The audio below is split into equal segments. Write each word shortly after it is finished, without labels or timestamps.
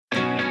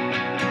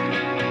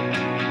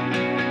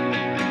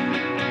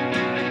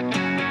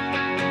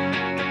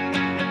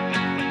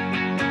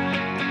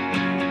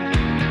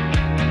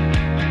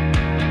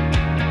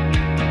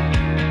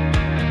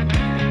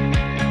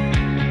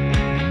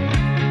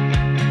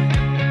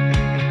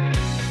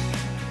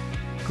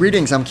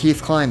Greetings, I'm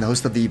Keith Klein, the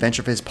host of the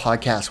VentureFizz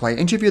podcast, where I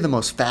interview the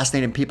most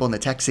fascinating people in the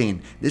tech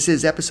scene. This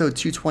is episode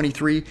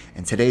 223,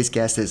 and today's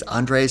guest is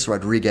Andres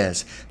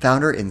Rodriguez,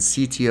 founder and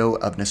CTO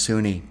of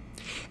Nasuni.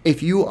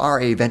 If you are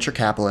a venture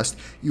capitalist,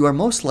 you are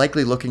most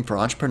likely looking for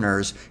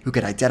entrepreneurs who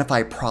can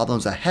identify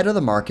problems ahead of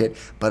the market,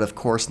 but of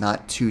course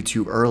not too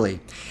early.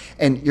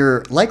 And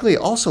you're likely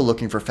also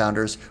looking for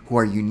founders who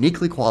are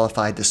uniquely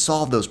qualified to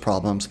solve those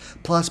problems,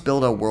 plus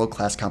build a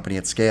world-class company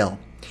at scale.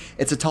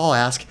 It's a tall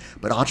ask,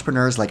 but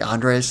entrepreneurs like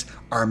Andres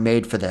are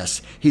made for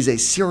this. He's a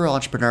serial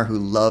entrepreneur who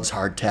loves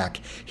hard tech.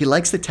 He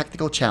likes the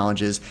technical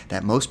challenges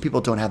that most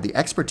people don't have the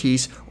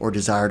expertise or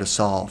desire to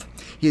solve.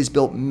 He has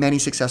built many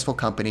successful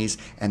companies,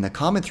 and the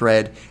common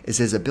thread is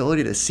his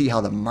ability to see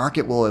how the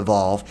market will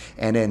evolve,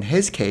 and in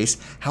his case,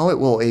 how it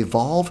will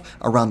evolve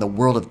around the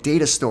world of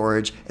data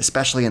storage,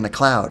 especially in the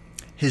cloud.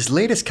 His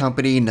latest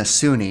company,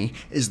 Nasuni,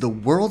 is the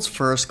world's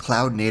first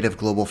cloud-native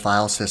global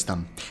file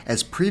system.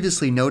 As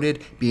previously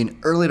noted, being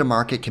early to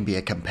market can be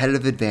a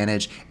competitive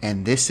advantage,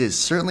 and this is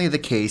certainly the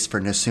case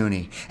for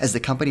Nasuni, as the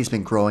company's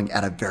been growing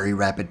at a very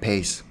rapid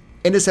pace.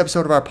 In this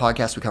episode of our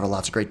podcast, we cover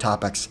lots of great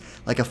topics,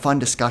 like a fun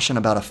discussion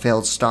about a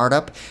failed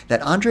startup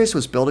that Andres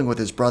was building with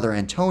his brother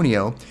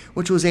Antonio,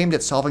 which was aimed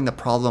at solving the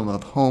problem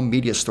of home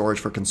media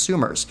storage for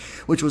consumers,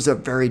 which was a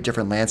very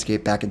different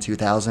landscape back in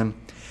 2000.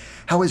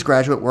 How his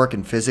graduate work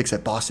in physics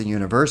at Boston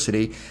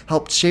University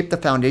helped shape the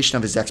foundation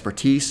of his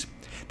expertise,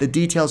 the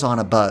details on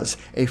Abuzz,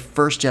 a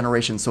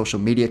first-generation social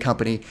media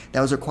company that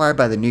was acquired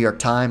by the New York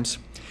Times,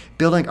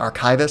 building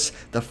Archivus,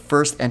 the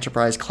first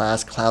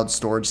enterprise-class cloud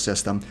storage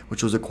system,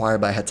 which was acquired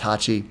by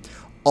Hitachi,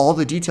 all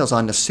the details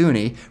on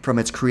Nasuni, from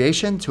its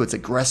creation to its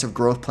aggressive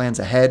growth plans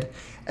ahead,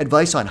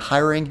 advice on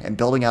hiring and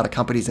building out a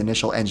company's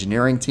initial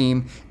engineering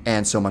team,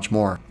 and so much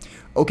more.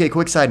 Okay,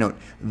 quick side note,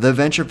 the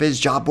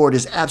VentureFizz job board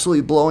is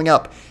absolutely blowing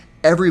up.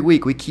 Every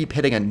week, we keep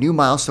hitting a new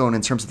milestone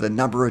in terms of the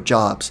number of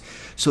jobs.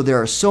 So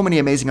there are so many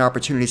amazing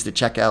opportunities to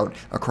check out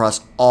across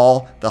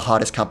all the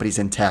hottest companies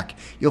in tech.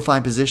 You'll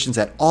find positions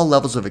at all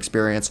levels of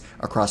experience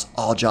across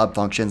all job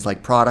functions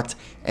like product,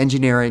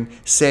 engineering,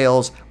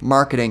 sales,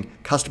 marketing,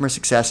 customer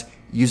success,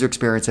 user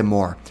experience, and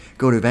more.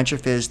 Go to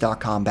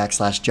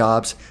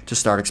venturefizz.com/jobs to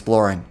start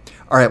exploring.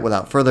 All right,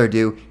 without further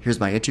ado, here's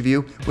my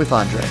interview with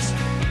Andres.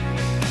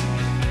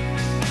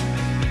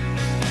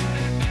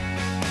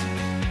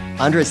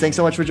 Andres, thanks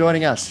so much for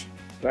joining us.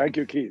 Thank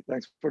you, Keith.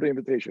 Thanks for the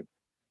invitation.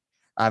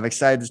 I'm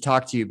excited to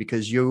talk to you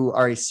because you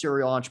are a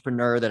serial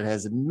entrepreneur that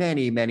has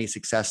many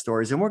success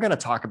stories, and we're going to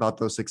talk about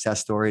those success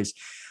stories.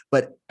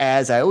 But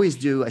as I always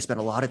do, I spend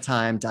a lot of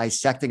time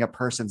dissecting a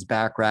person's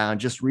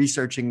background, just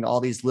researching all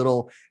these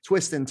little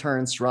twists and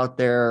turns throughout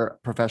their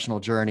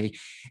professional journey.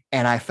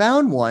 And I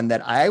found one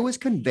that I was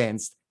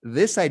convinced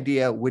this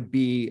idea would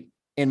be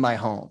in my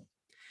home,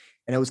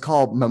 and it was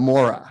called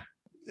Memora.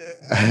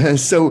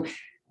 So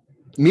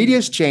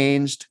media's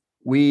changed.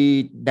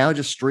 We now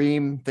just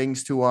stream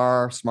things to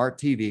our smart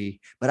TV.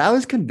 But I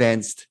was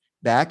convinced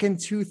back in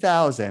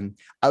 2000,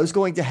 I was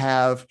going to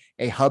have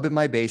a hub in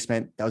my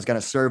basement that was going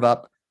to serve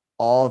up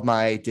all of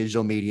my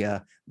digital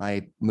media,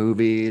 my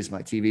movies,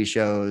 my TV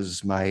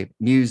shows, my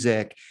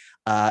music.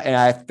 And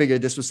I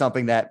figured this was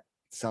something that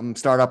some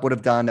startup would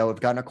have done that would have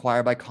gotten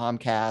acquired by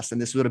Comcast,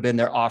 and this would have been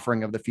their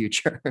offering of the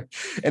future.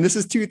 And this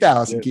is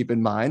 2000, Yes. keep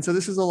in mind. So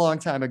this is a long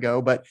time ago,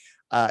 but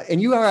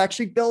and you are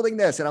actually building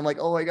this. And I'm like,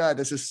 oh my God,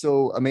 this is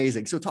so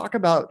amazing. So talk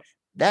about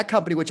that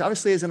company, which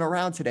obviously isn't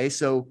around today.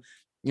 So,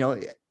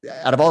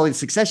 out of all the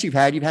success you've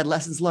had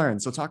lessons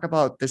learned. So talk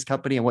about this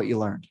company and what you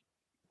learned.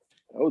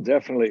 Oh,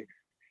 definitely.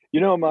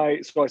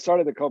 So I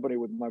started the company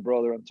with my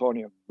brother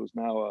Antonio, who's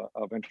now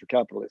a venture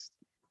capitalist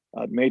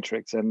at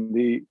Matrix. And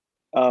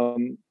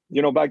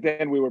back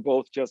then we were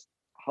both just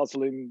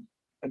hustling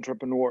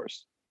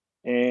entrepreneurs.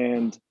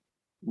 And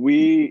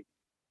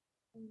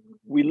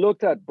we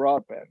looked at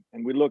broadband,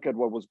 and we looked at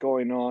what was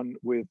going on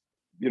with,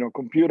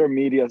 computer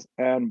medias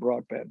and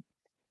broadband.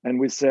 And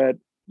we said,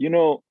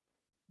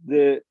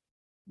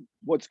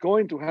 what's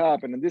going to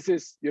happen, and this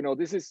is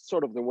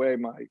sort of the way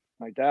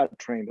my dad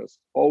trained us.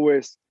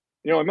 Always,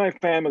 in my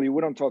family,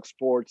 we don't talk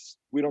sports,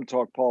 we don't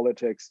talk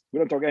politics, we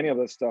don't talk any of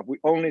that stuff. We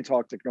only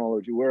talk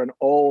technology. We're an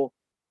all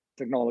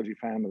technology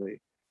family.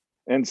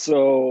 And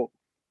so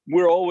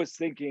we're always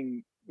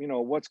thinking,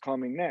 what's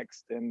coming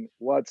next, and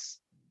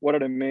what are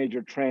the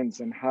major trends,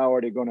 and how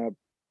are they going to,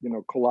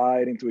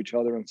 collide into each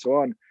other, and so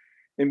on.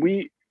 And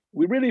we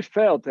really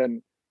felt,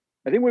 and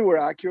I think we were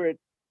accurate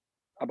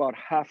about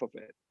half of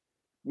it.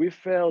 We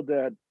felt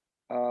that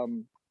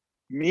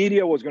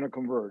media was going to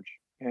converge,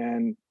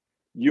 and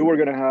you were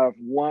going to have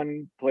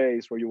one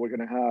place where you were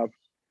going to have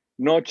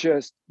not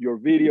just your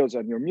videos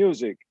and your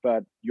music,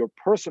 but your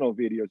personal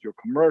videos, your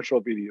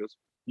commercial videos,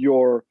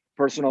 your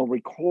personal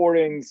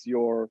recordings,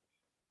 your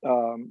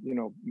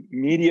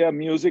media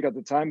music. At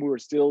the time, we were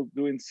still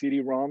doing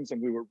CD-ROMs,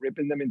 and we were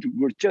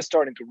just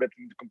starting to rip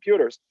them into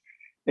computers.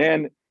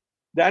 And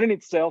that in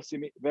itself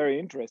seemed very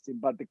interesting,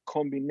 but the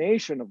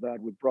combination of that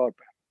with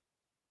broadband,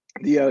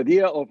 the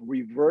idea of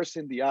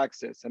reversing the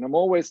access. And I'm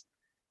always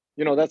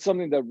that's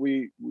something that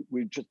we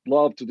just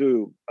love to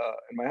do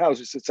in my house.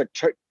 It's like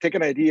take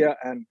an idea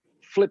and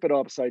flip it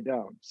upside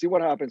down. See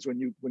what happens when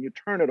you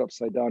turn it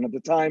upside down. At the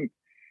time,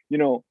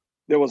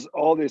 there was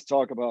all this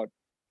talk about,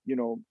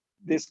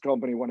 this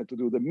company wanted to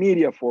do the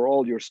media for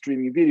all your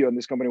streaming video, and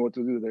this company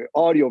wanted to do the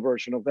audio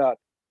version of that.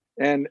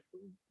 And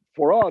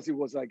for us, it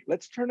was like,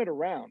 let's turn it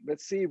around.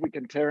 Let's see if we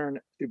can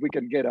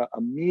get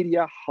a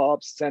media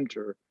hub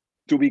center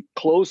to be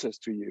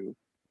closest to you,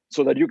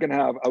 so that you can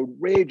have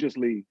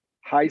outrageously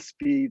high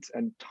speeds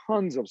and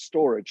tons of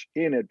storage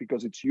in it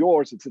because it's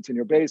yours, it sits in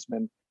your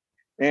basement.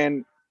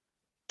 And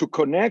to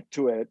connect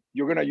to it,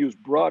 you're going to use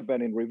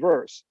broadband in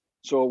reverse.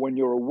 So when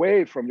you're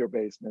away from your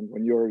basement,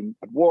 when you're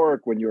at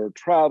work, when you're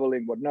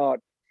traveling, whatnot,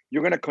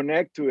 you're going to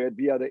connect to it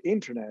via the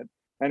internet,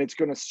 and it's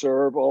going to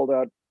serve all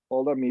that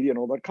media and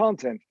all that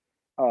content,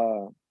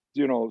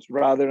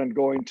 rather than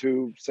going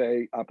to,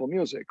 say, Apple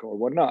Music or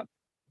whatnot.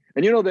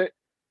 And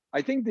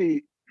I think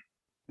the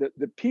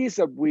piece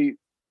that we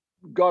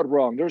got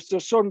wrong, there's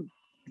some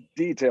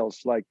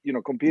details, like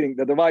competing.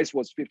 The device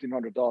was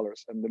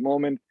 $1,500, and the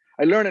moment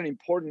I learned an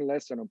important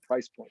lesson on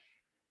price point.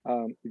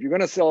 If you're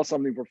going to sell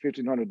something for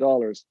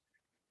 $1,500,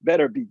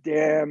 better be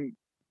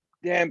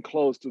damn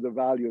close to the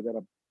value that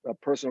a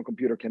personal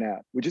computer can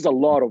add, which is a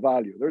lot of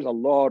value. There's a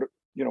lot,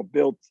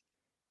 built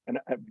and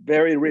a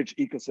very rich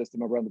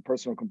ecosystem around the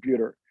personal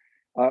computer.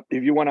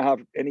 If you want to have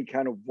any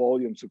kind of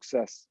volume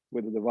success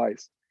with the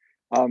device.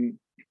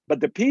 But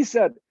the piece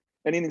that,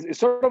 and it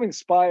sort of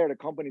inspired the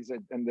companies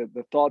and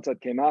the thoughts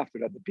that came after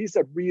that. The piece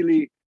that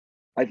really,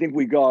 I think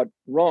we got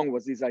wrong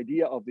was this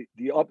idea of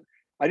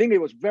I think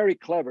it was very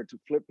clever to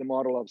flip the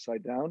model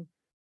upside down.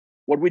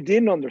 What we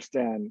didn't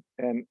understand,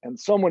 and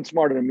someone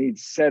smarter than me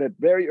said it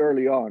very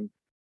early on,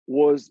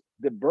 was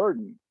the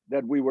burden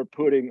that we were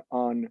putting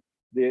on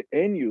the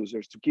end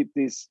users to keep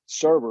this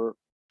server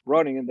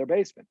running in their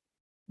basement.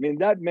 I mean,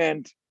 that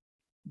meant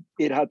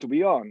it had to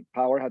be on,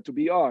 power had to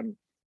be on.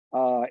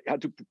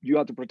 You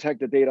had to protect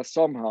the data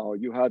somehow.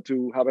 You had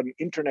to have an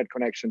internet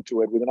connection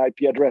to it with an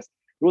IP address.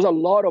 There was a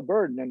lot of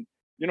burden, and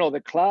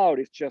the cloud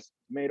is just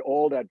made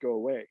all that go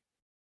away.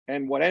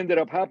 And what ended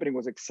up happening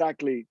was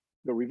exactly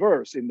the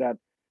reverse, in that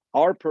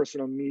our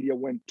personal media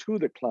went to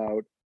the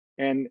cloud,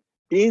 and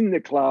in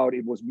the cloud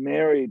it was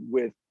married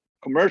with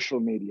commercial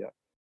media.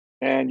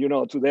 And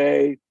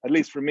today, at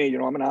least for me,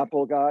 I'm an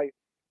Apple guy.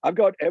 I've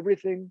got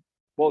everything,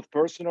 both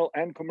personal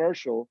and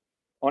commercial,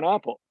 on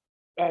Apple.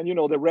 And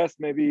the rest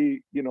may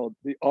be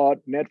the odd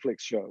Netflix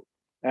show.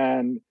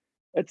 And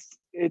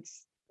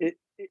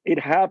it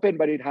happened,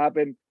 but it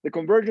happened. The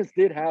convergence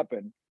did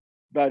happen,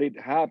 but it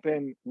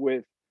happened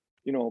with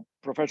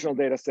professional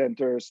data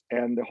centers,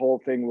 and the whole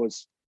thing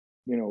was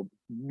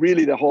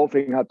really the whole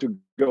thing had to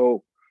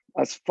go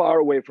as far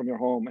away from your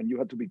home, and you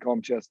had to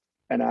become just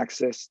an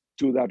access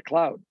to that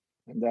cloud.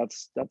 And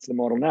that's the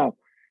model now.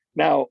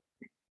 Now,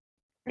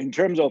 in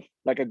terms of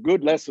like a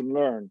good lesson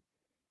learned,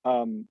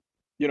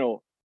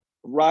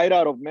 right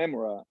out of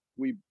Memora,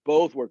 we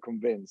both were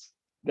convinced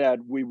that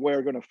we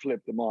were going to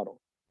flip the model.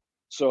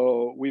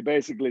 So we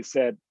basically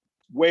said,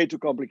 way too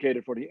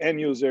complicated for the end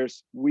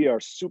users. We are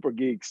super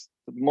geeks.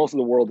 Most of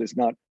the world is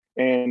not.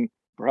 And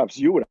perhaps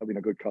you would have been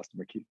a good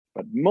customer, Keith,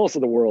 but most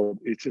of the world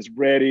is just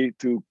ready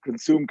to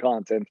consume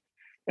content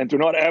and to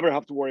not ever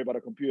have to worry about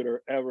a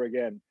computer ever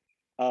again.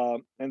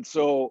 And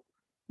so,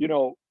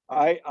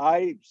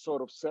 I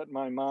sort of set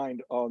my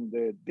mind on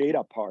the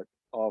data part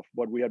of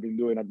what we have been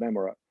doing at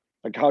Memora.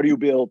 Like, how do you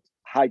build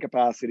high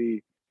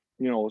capacity,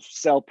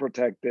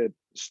 self-protected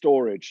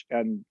storage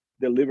and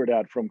deliver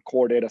that from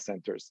core data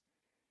centers?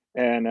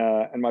 And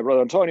my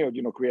brother Antonio,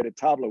 created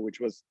Tableau, which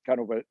was kind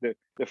of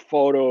the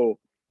photo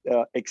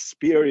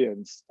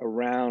experience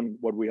around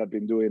what we had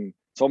been doing,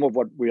 some of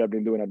what we had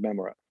been doing at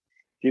Memora.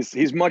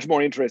 He's much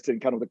more interested in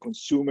kind of the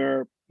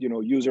consumer,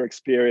 user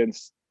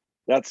experience.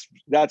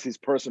 That's his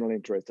personal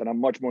interest, and I'm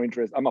much more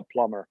interested. I'm a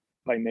plumber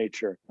by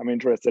nature. I'm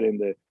interested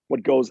in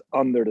what goes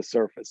under the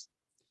surface.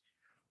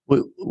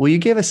 Well, you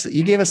gave us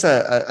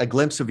a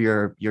glimpse of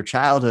your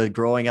childhood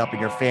growing up and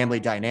your family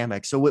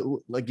dynamic.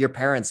 So, like your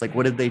parents, like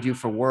what did they do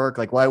for work?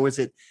 Like, why was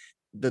it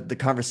the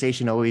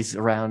conversation always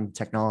around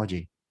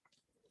technology?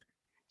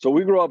 So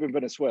we grew up in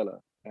Venezuela,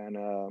 and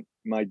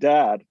my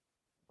dad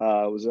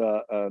was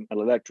an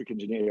electric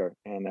engineer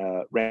and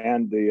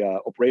ran the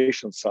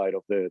operations side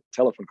of the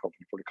telephone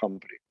company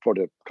for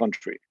the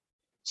country.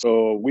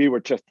 So we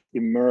were just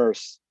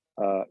immersed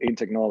in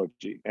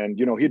technology, and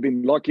he'd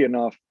been lucky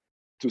enough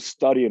to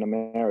study in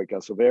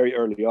America. So very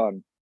early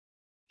on,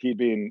 he'd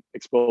been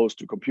exposed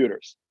to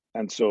computers.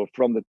 And so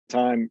from the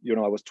time,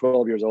 I was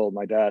 12 years old,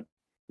 my dad,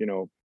 he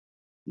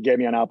gave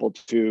me an Apple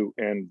II,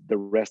 and the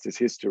rest is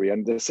history.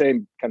 And the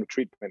same kind of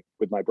treatment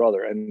with my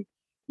brother. And,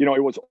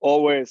 it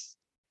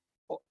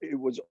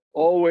was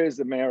always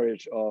the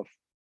marriage of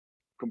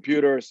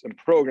computers and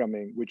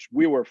programming, which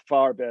we were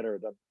far better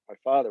than my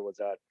father was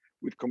at,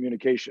 with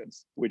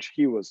communications, which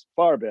he was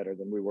far better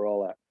than we were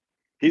all at.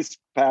 His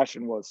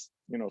passion was,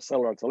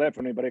 cellular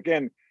telephony. But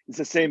again, it's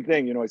the same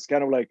thing. It's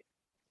kind of like,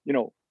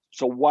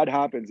 so what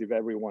happens if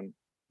everyone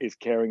is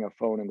carrying a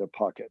phone in their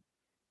pocket.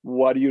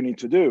 What do you need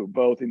to do,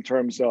 both in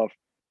terms of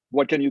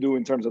what can you do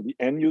in terms of the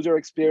end user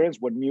experience,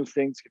 what new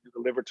things can you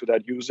deliver to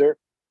that user?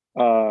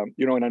 And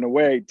in a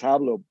way,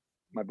 Tableau,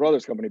 my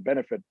brother's company,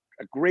 benefit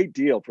a great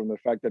deal from the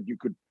fact that you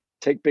could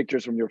take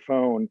pictures from your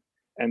phone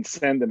and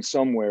send them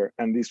somewhere,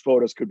 and these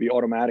photos could be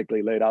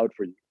automatically laid out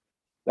for you.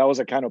 That was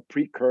a kind of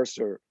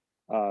precursor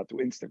to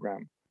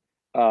Instagram.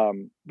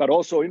 But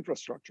also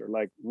infrastructure,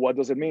 like what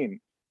does it mean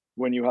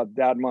when you have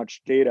that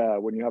much data,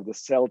 when you have the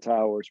cell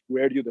towers,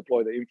 where do you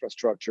deploy the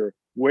infrastructure?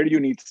 Where do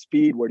you need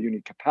speed? Where do you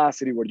need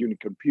capacity? Where do you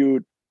need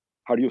compute?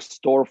 How do you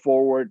store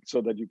forward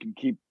so that you can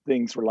keep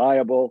things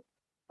reliable?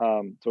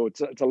 So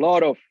it's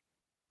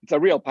a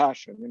real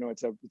passion,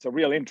 it's a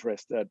real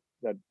interest that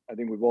I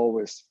think we've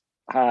always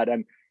had.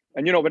 And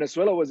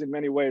Venezuela was in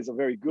many ways a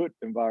very good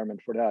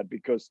environment for that,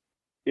 because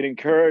it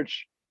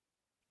encouraged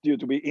you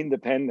to be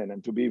independent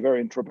and to be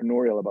very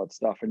entrepreneurial about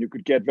stuff, and you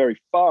could get very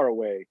far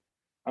away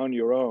on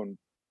your own.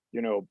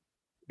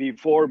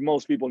 Before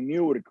most people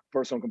knew what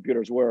personal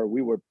computers were,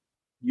 we were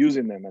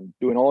using them and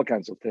doing all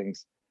kinds of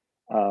things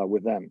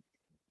with them.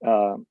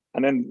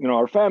 And then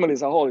our family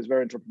as a whole is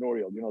very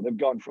entrepreneurial. They've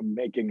gone from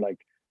making like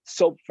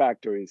soap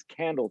factories,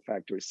 candle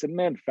factories,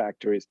 cement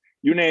factories,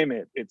 you name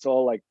it. It's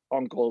all like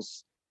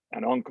uncles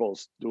and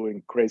uncles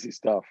doing crazy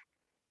stuff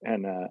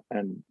and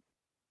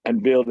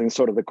building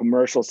sort of the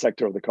commercial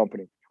sector of the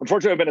company.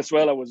 Unfortunately,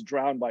 Venezuela was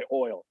drowned by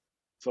oil.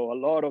 So a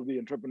lot of the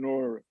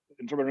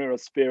entrepreneurial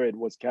spirit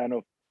was kind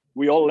of,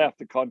 we all left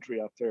the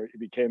country after it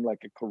became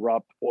like a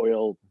corrupt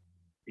oil,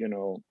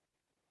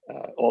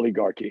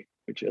 oligarchy,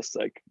 which is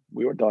like,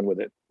 we were done with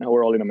it. Now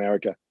we're all in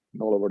America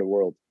and all over the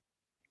world.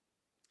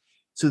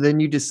 So then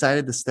you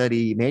decided to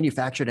study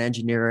manufacturing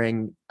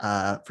engineering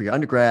for your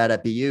undergrad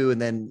at BU, and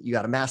then you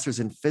got a master's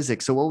in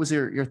physics. So what was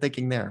your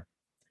thinking there?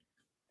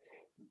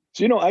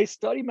 So, I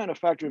studied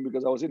manufacturing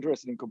because I was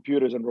interested in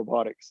computers and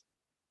robotics.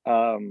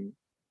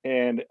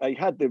 And I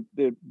had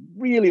the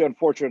really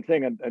unfortunate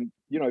thing, and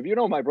if you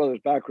know my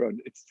brother's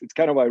background, it's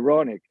kind of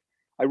ironic.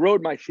 I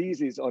wrote my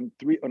thesis on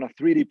a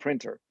 3D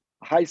printer,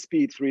 a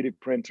high-speed 3D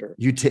printer.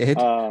 You did?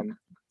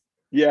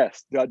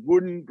 Yes, that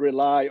wouldn't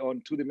rely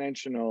on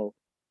two-dimensional,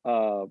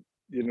 on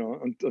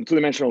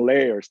two-dimensional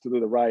layers to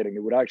do the writing.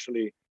 It would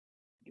actually,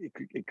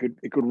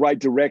 it could write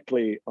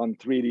directly on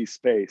 3D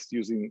space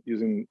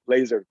using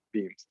laser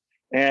beams.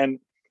 And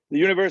the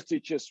university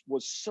just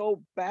was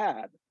so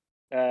bad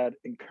at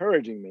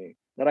encouraging me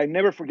that I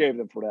never forgave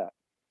them for that.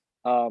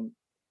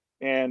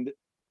 And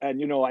I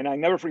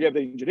never forgave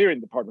the engineering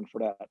department for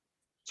that.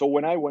 So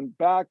when I went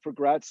back for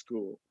grad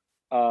school,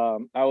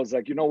 I was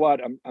like, you know what,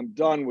 I'm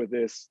done with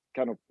this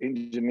kind of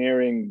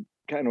engineering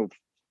kind of,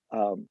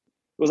 it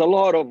was a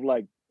lot of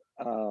like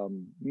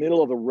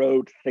middle of the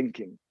road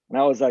thinking. And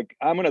I was like,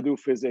 I'm going to do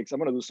physics. I'm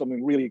going to do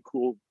something really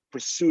cool,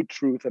 pursue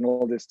truth and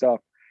all this stuff.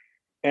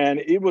 And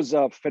it was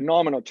a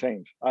phenomenal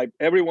change.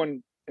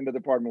 Everyone in the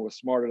department was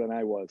smarter than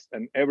I was,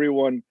 and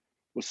everyone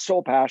was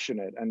so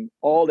passionate, and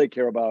all they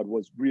care about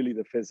was really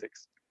the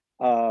physics.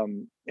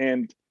 And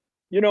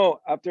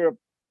after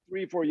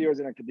 3-4 years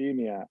in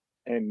academia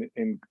and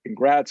in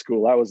grad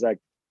school, I was like,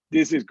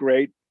 this is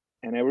great,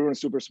 and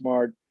everyone's super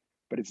smart,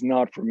 but it's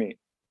not for me.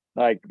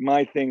 Like,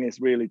 my thing is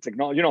really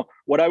technology.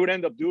 What I would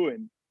end up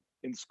doing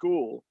in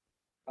school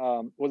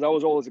was I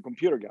was always a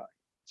computer guy.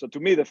 So to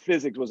me, the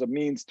physics was a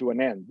means to an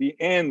end. The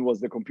end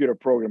was the computer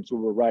programs we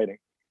were writing.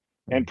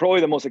 And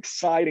probably the most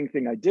exciting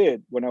thing I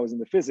did when I was in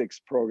the physics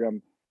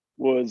program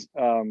was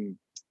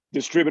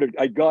distributed.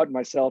 I got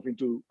myself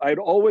into, I've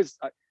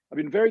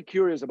been very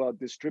curious about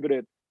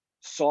distributed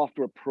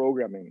software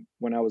programming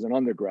when I was an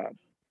undergrad.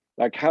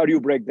 Like, how do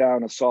you break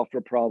down a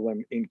software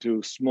problem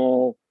into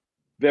small,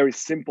 very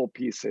simple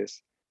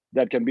pieces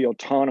that can be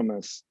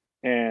autonomous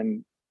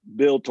and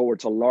build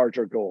towards a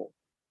larger goal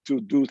to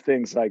do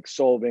things like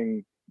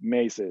solving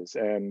mazes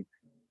and,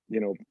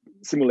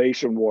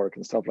 simulation work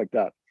and stuff like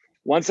that.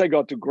 Once I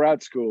got to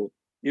grad school,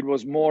 it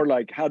was more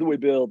like, how do we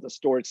build a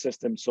storage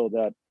system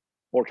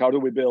or how do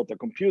we build a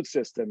compute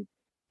system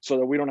so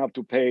that we don't have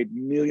to pay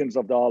millions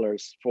of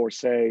dollars for,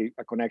 say,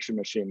 a connection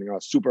machine, a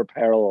super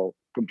parallel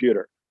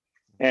computer.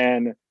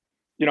 And,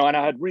 and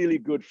I had really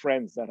good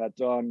friends that had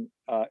done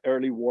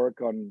early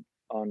work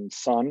on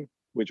Sun,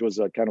 which was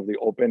a kind of the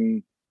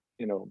open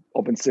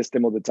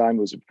system of the time.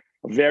 It was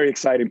a very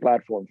exciting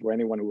platform for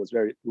anyone who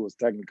was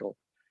technical.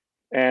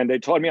 And they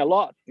taught me a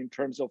lot in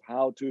terms of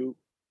how to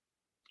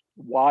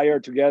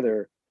wire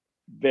together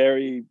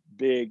very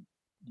big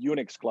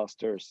Unix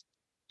clusters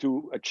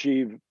to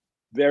achieve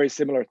very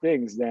similar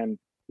things. Then,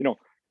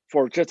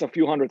 for just a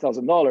few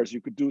 $100,000,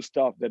 you could do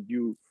stuff that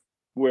you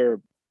were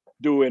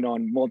doing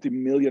on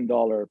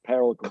multi-million-dollar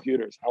parallel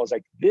computers. I was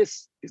like,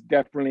 this is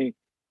definitely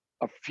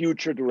a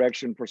future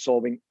direction for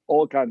solving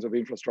all kinds of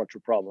infrastructure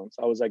problems.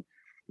 I was like,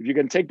 if you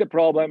can take the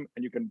problem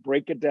and you can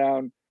break it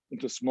down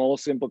into small,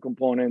 simple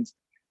components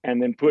and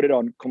then put it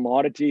on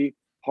commodity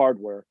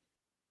hardware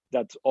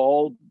that's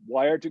all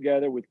wired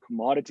together with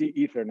commodity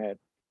Ethernet,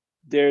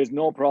 there is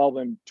no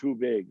problem too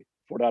big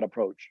for that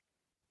approach.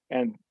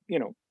 And,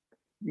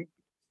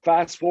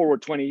 fast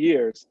forward 20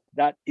 years,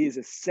 that is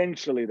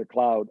essentially the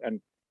cloud,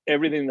 and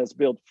everything that's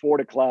built for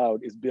the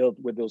cloud is built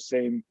with those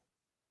same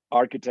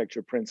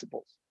architecture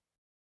principles.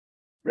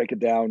 Break it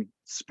down,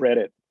 spread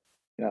it.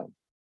 Yeah,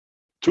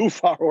 too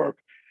forward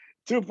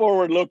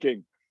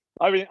looking.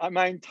 I mean,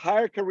 my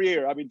entire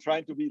career, I've been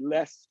trying to be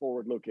less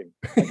forward looking,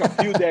 like a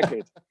few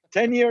decades.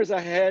 10 years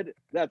ahead,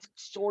 that's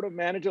sort of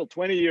manageable.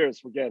 20 years,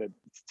 forget it.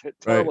 It's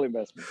terrible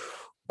investment.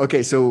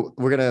 Okay, so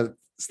we're going to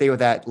stay with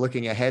that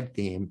looking ahead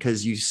theme,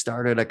 because you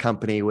started a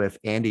company with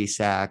Andy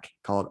Sack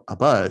called A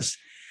Buzz.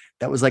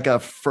 That was like a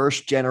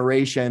first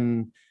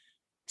generation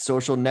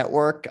social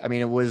network. I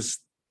mean, it was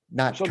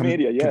not social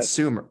media, yes.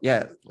 Consumer.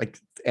 Yeah. Like,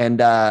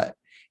 and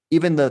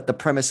even the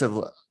premise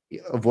of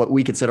what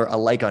we consider a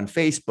like on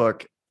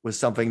Facebook was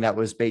something that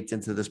was baked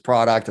into this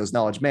product. It was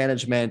knowledge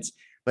management.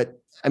 But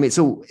I mean,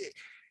 so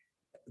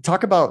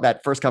talk about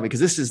that first company,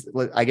 because this is,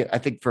 I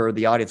think for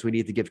the audience, we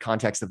need to give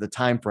context of the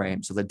time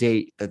frame. So the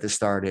date that this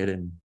started.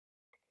 And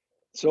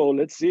so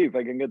let's see if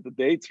I can get the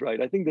dates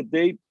right. I think the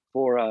date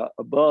for A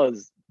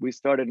Buzz, we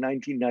started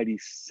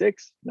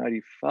 1996,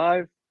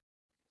 95,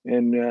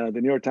 and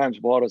the New York Times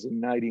bought us in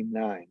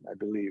 99, I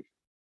believe.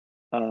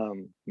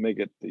 Make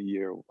it the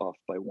year off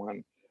by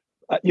one.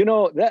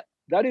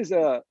 That is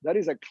a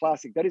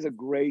classic. That is a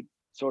great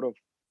sort of.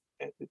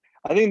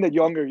 I think the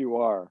younger you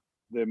are,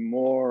 the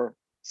more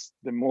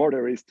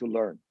there is to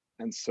learn,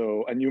 and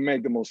you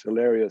make the most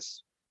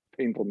hilarious,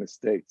 painful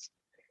mistakes.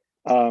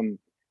 After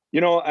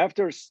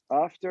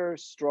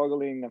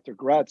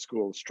grad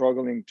school,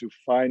 struggling to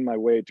find my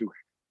way to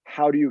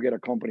how do you get a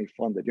company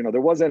funded.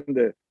 There wasn't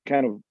the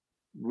kind of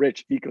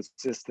rich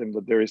ecosystem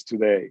that there is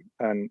today,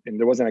 and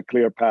there wasn't a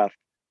clear path,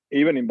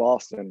 even in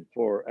Boston,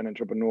 for an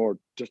entrepreneur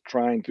just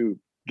trying to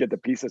get the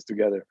pieces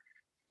together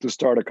to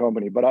start a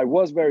company. But I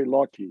was very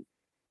lucky.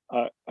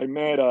 I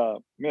met a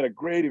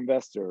great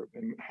investor,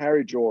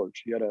 Harry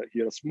George. He had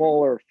a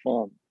smaller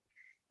fund,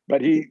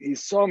 but he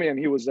saw me and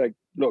he was like,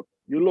 "Look,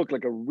 you look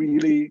like a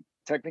really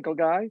technical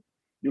guy.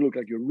 You look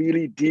like you're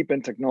really deep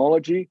in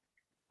technology.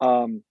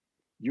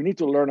 You need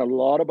to learn a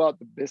lot about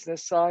the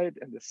business side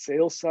and the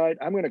sales side.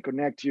 I'm going to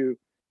connect you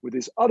with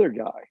this other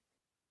guy,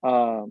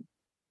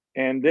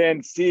 and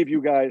then see if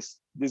you guys."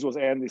 This was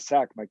Andy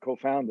Sack, my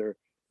co-founder.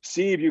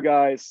 See if you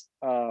guys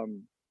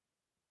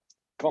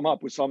come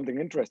up with something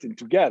interesting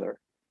together,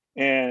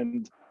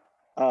 and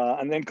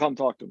then come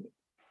talk to me.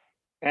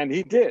 And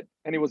he did,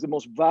 and it was the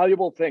most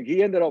valuable thing.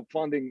 He ended up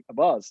funding A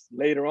Buzz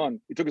later on.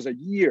 It took us a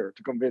year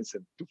to convince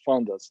him to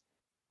fund us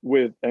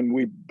and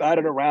we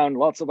batted around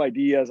lots of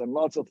ideas and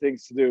lots of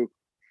things to do.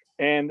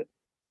 And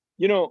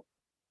it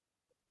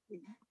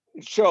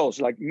shows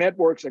like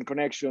networks and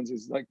connections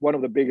is like one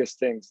of the biggest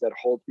things that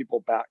hold people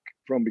back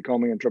from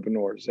becoming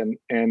entrepreneurs.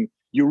 And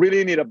you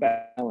really need a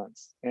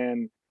balance.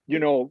 And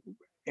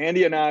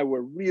Andy and I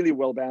were really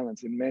well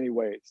balanced in many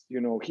ways.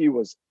 He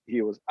was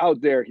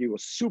out there, he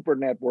was super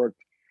networked,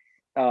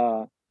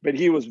 but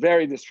he was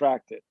very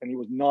distracted and he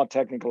was not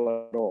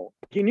technical at all.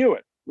 He knew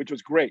it, which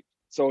was great.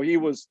 So he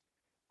was,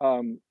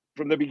 from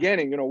the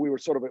beginning, we were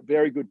sort of a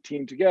very good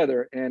team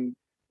together. And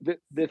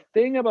the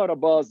thing about A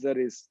Buzz that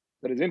is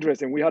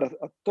interesting, we had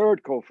a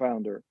third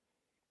co-founder,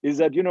 is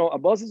that, A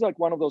Buzz is like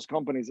one of those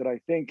companies that I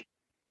think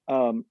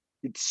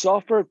it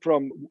suffered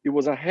from, it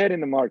was ahead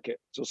in the market.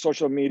 So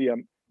social media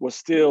was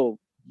still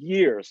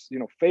years,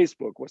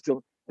 Facebook was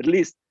still at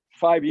least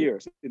 5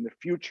 years in the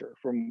future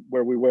from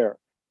where we were.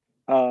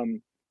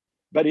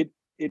 But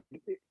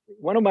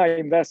one of my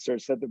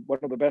investors said that one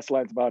of the best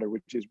lines about it,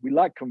 which is, we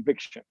lack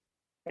conviction.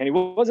 And it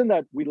wasn't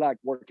that we lacked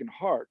working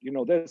hard.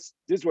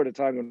 This were the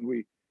time when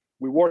we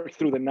worked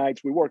through the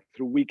nights, we worked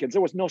through weekends.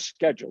 There was no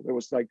schedule. There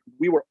was like,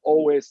 we were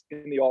always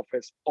in the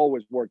office,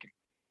 always working.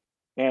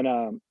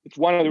 And it's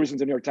one of the reasons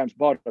the New York Times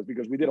bought us,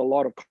 because we did a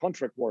lot of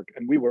contract work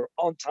and we were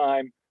on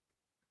time,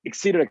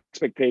 exceeded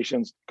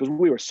expectations because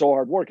we were so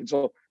hard working.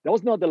 So that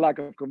was not the lack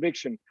of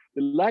conviction.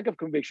 The lack of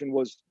conviction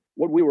was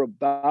what we were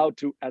about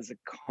to as a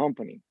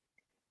company.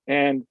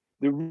 And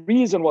the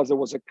reason was there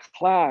was a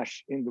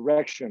clash in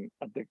direction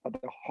at the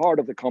heart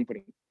of the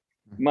company.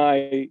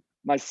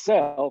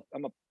 Myself,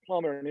 I'm a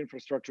plumber and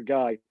infrastructure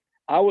guy.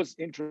 I was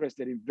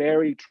interested in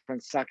very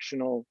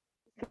transactional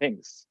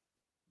things.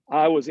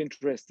 I was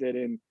interested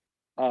in,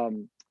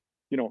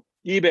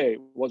 eBay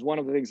was one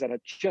of the things that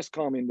had just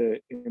come in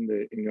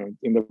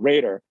the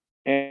radar,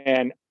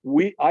 and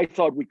I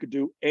thought we could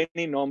do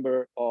any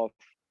number of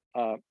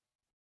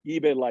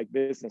eBay-like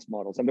business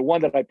models, and the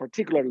one that I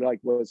particularly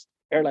liked was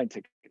airline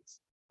tickets.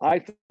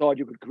 I thought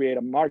you could create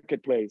a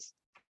marketplace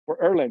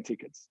for airline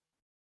tickets,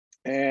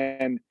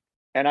 and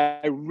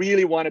I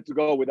really wanted to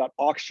go with that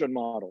auction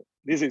model.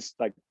 This is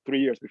like 3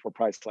 years before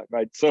Priceline,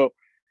 right? So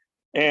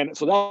that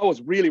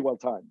was really well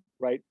timed,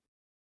 right?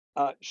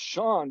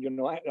 Sean,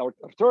 our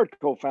third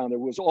co-founder,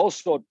 was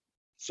also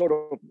sort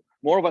of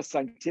more of a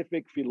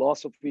scientific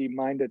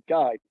philosophy-minded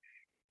guy.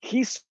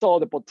 He saw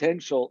the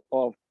potential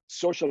of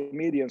social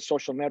media and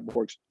social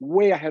networks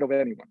way ahead of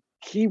anyone.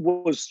 He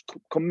was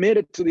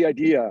committed to the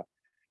idea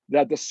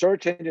that the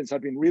search engines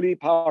had been really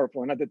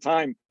powerful. And at the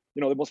time,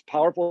 the most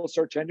powerful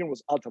search engine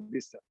was Alta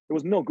Vista. There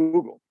was no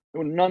Google.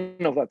 There was none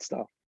of that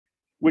stuff,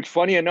 which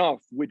funny enough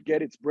would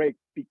get its break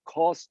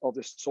because of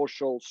the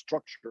social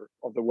structure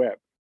of the web,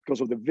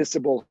 because of the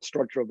visible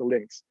structure of the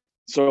links.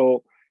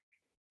 So,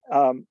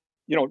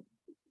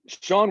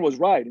 Sean was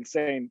right in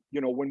saying,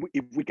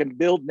 if we can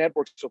build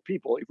networks of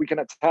people, if we can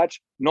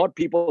attach not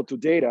people to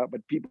data,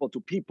 but people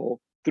to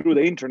people through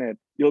the internet,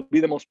 it'll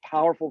be the most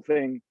powerful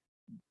thing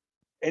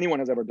anyone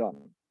has ever done.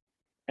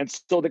 And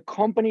so the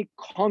company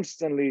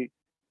constantly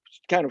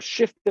kind of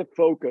shifted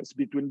focus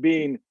between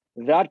being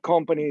that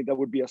company that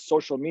would be a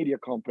social media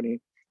company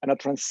and a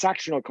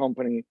transactional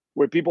company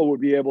where people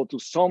would be able to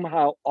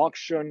somehow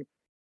auction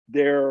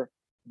their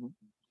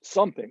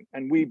something.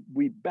 And we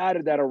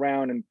batted that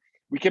around, and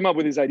we came up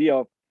with this idea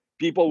of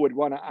people would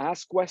want to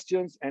ask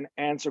questions and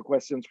answer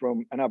questions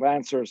and have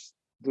answers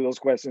to those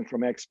questions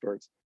from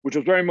experts, which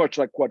was very much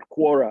like what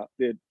Quora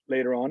did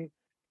later on.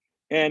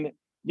 And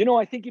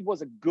I think it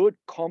was a good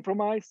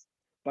compromise,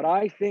 but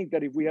I think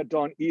that if we had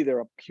done either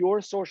a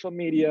pure social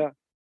media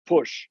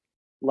push,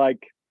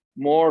 like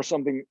more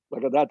something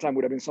like at that time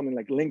would have been something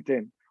like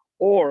LinkedIn,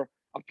 or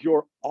a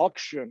pure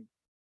auction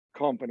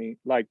company,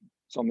 like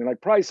something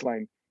like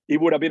Priceline, it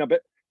would have been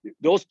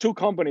those two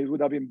companies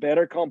would have been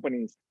better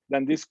companies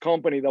than this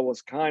company that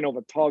was kind of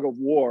a tug of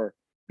war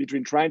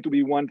between trying to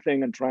be one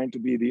thing and trying to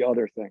be the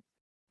other thing.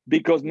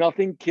 Because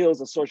nothing kills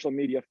a social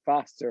media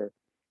faster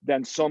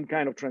than some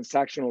kind of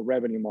transactional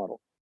revenue model.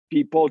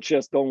 People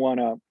just don't want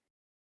to,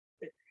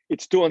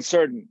 it's too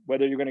uncertain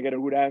whether you're going to get a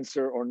good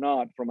answer or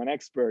not from an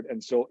expert.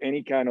 And so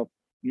any kind of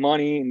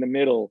money in the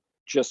middle,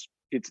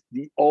 it's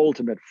the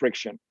ultimate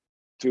friction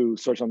to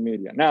social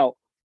media. Now,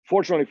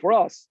 fortunately for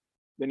us,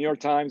 the New York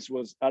Times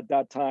was at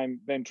that time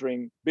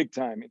venturing big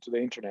time into the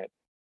internet.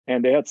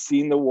 And they had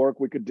seen the work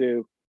we could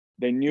do.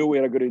 They knew we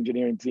had a good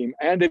engineering team,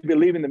 and they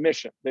believe in the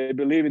mission. They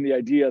believe in the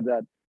idea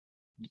that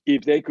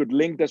if they could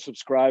link their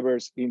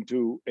subscribers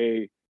into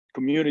a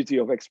community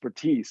of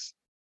expertise,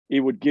 it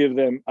would give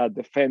them a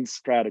defense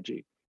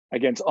strategy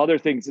against other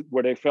things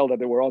where they felt that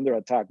they were under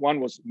attack. One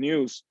was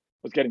news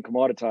was getting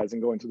commoditized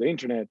and going to the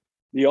internet.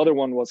 The other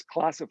one was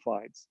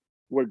classifieds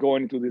were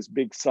going to these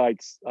big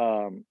sites,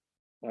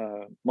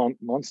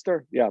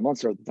 Monster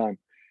at the time.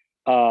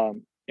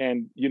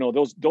 And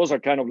those are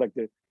kind of like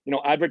the,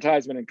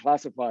 advertisement and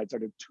classifieds are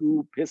the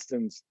two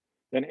pistons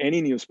that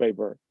any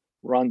newspaper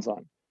runs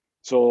on.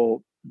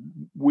 So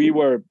we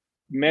were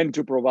meant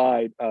to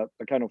provide a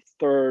kind of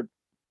third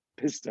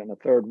piston, a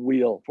third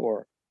wheel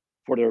for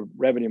the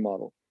revenue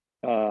model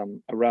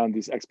around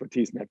these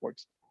expertise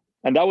networks.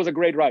 And that was a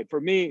great ride. For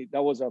me,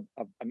 that was an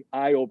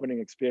eye-opening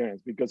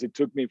experience, because it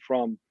took me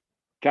from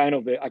kind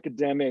of the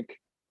academic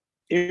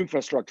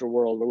infrastructure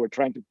world where we're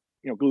trying to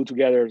glue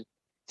together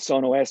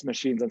Sun OS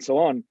machines and so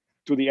on,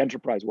 to the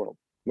enterprise world,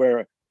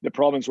 where the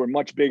problems were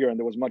much bigger and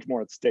there was much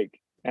more at stake.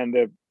 And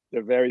the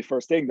very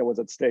first thing that was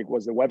at stake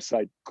was the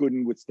website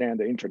couldn't withstand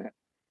the internet.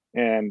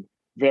 And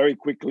very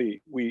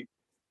quickly,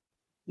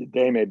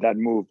 they made that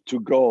move to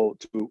go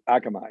to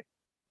Akamai.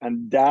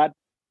 And that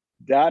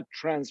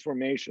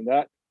transformation,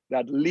 that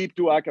leap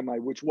to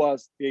Akamai, which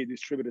was a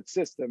distributed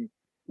system,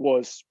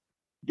 was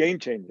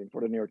game-changing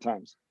for the New York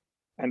Times.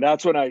 And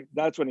that's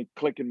when it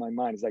clicked in my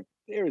mind. It's like,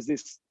 there's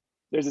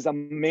this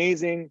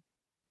amazing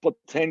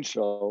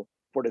potential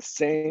for the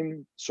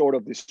same sort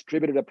of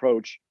distributed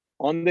approach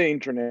on the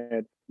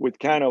internet, with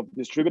kind of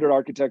distributed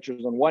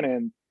architectures on one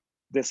end,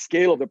 the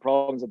scale of the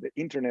problems that the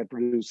internet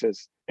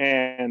produces,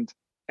 and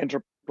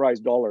enterprise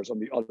dollars on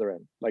the other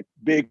end. Like,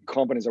 big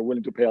companies are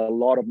willing to pay a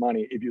lot of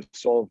money if you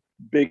solve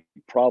big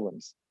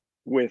problems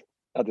with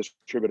a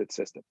distributed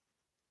system.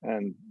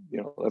 And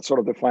that sort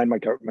of defined my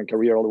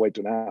career all the way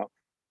to now.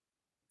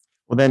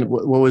 Well, then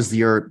what was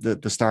the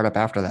startup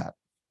after that?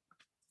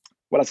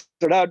 Well,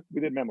 after that,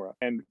 we did Memora.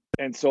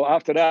 And so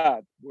after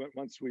that,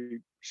 once we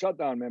shut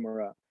down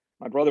Memora,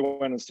 my brother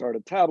went and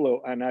started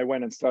Tableau, and I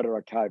went and started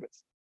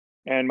Archivist.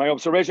 And my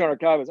observation on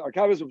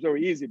Archivist was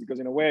very easy, because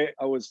in a way,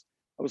 I was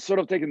sort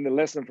of taking the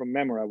lesson from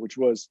Memora, which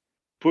was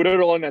put it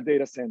all in a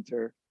data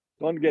center,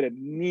 don't get it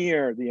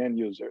near the end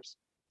users.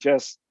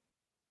 Just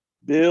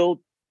build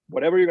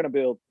whatever you're going to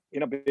build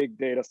in a big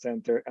data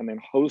center, and then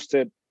host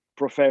it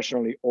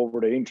professionally over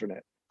the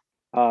internet.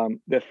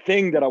 The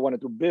thing that I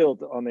wanted to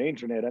build on the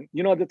internet, and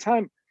at the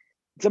time,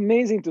 it's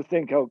amazing to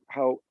think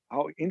how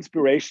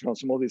inspirational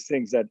some of these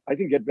things that I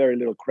think get very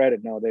little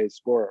credit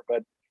nowadays were.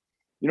 But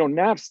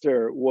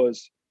Napster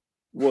was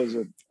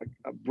a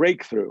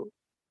breakthrough,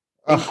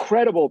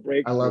 incredible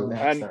breakthrough. I love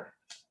Napster.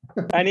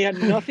 And it had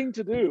nothing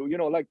to do,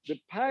 like the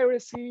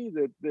piracy,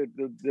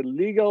 the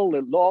legal,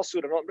 the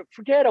lawsuit, and all.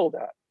 Forget all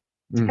that.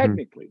 Mm-hmm.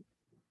 Technically,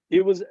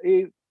 it was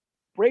a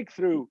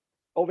breakthrough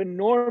of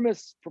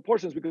enormous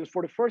proportions, because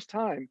for the first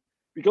time,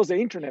 because the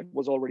internet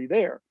was already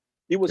there,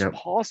 it was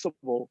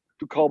possible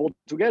to cobble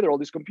together all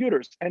these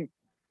computers. And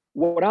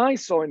what I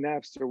saw in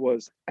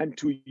Napster and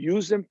to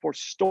use them for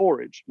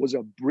storage was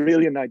a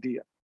brilliant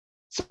idea.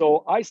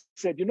 So I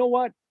said, you know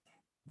what?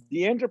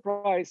 The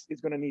enterprise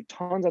is going to need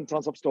tons and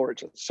tons of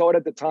storage. I saw it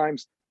at the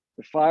times,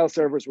 the file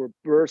servers were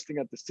bursting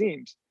at the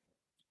seams.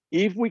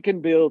 if we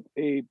can build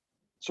a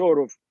sort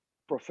of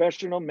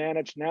professional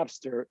managed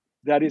Napster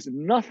that is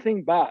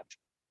nothing but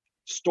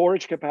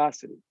storage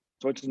capacity.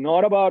 So it's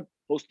not about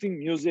hosting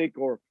music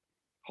or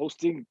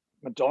hosting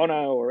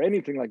Madonna or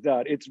anything like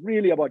that. It's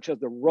really about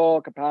just the raw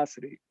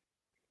capacity.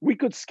 We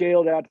could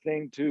scale that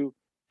thing to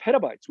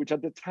petabytes, which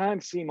at the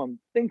time seemed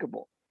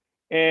unthinkable.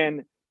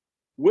 And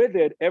with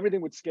it,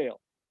 everything would scale.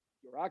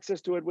 Your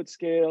access to it would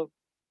scale,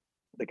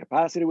 the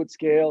capacity would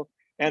scale,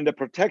 and the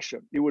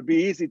protection. It would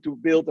be easy to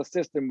build a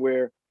system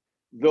where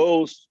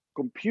those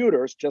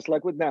computers, just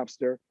like with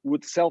Napster,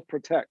 would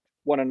self-protect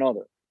one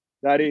another.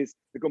 That is,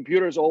 the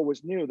computers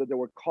always knew that there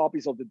were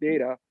copies of the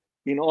data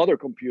in other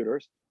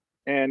computers.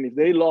 And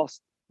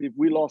if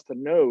we lost a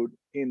node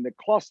in the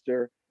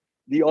cluster,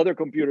 the other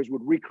computers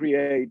would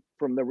recreate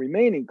from the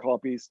remaining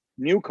copies,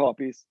 new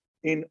copies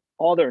in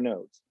other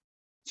nodes.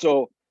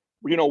 So,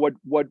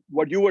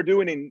 what you were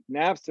doing in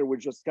Napster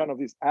was just kind of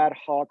this ad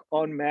hoc,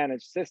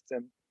 unmanaged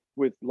system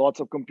with lots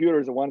of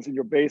computers, the ones in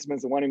your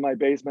basements, the one in my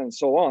basement, and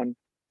so on,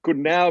 could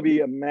now be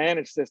a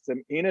managed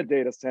system in a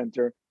data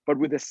center, but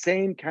with the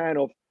same kind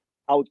of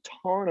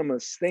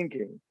autonomous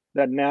thinking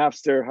that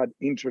Napster had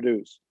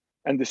introduced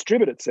and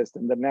distributed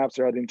system that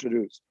Napster had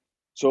introduced.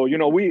 So,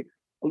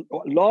 a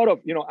lot of,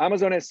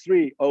 Amazon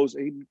S3 owes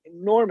an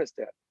enormous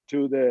debt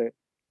to the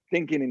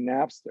thinking in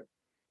Napster.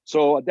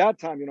 So at that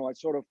time, I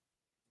sort of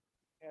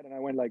had, and I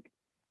went like,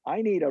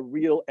 I need a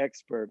real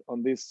expert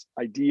on this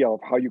idea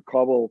of how you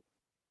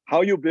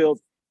build,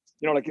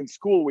 like in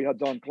school, we had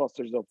done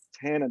clusters of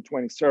 10 and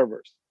 20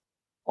 servers.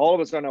 All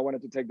of a sudden, I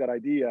wanted to take that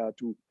idea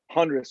to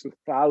hundreds to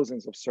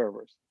thousands of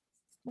servers.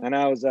 And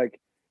I was like,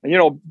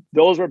 and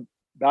those were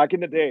back in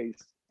the days,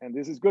 and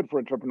this is good for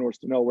entrepreneurs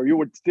to know, where you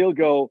would still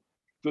go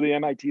to the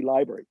MIT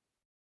library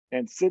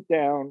and sit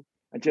down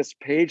and just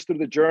page through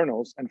the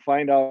journals and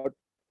find out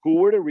who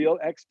were the real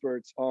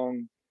experts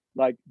on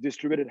like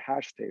distributed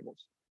hash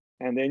tables.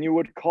 And then you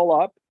would call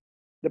up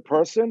the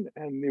person,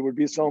 and it would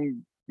be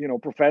some,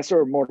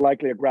 professor, or more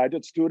likely a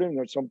graduate student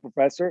or some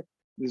professor.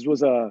 This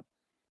was I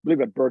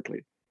believe at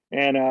Berkeley.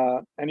 And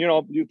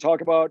you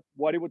talk about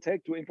what it would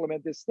take to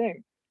implement this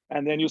thing.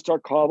 And then you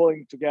start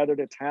cobbling together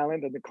the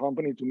talent and the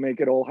company to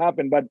make it all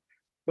happen.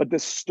 But the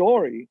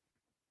story,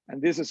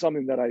 and this is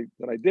something that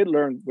I did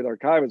learn with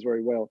Archivas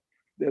very well,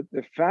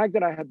 the fact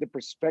that I had the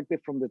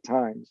perspective from the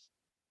Times,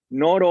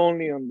 not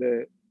only on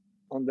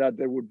that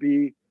there would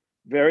be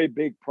very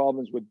big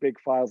problems with big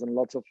files and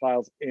lots of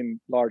files in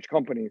large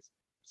companies,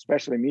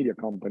 especially media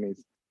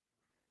companies,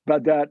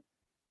 but that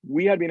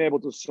we had been able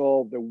to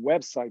solve the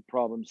website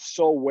problem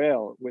so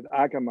well with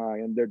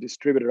Akamai and their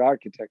distributed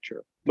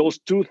architecture. Those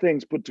two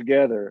things put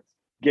together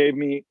gave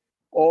me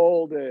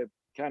all the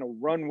kind of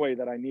runway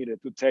that I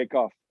needed to take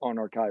off on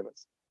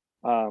Archivas.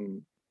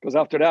 Because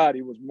after that,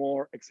 it was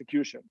more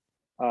execution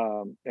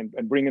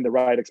and bringing the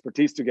right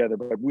expertise together.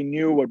 But we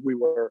knew what we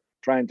were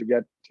trying to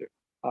get to.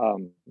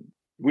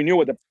 We knew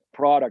what the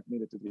product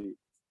needed to be.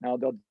 Now,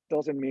 that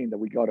doesn't mean that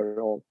we got it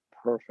all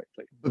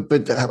perfectly.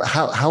 But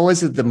how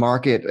is it the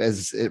market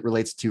as it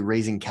relates to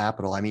raising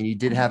capital? I mean, you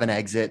did have an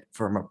exit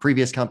from a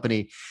previous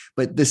company,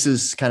 but this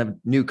is kind of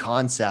new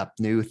concept,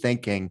 new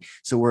thinking.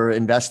 So were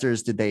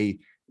investors, did they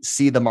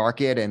see the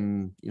market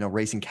and,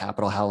 raising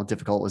capital? How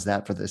difficult was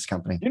that for this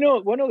company?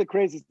 One of the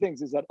craziest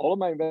things is that all of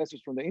my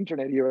investors from the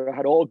internet era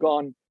had all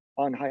gone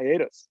on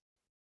hiatus.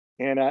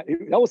 And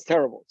that was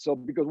terrible. So,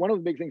 because one of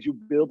the big things you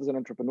build as an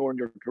entrepreneur in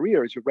your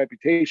career is your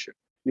reputation,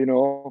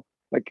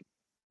 like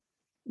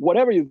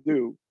whatever you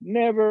do,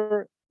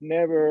 never,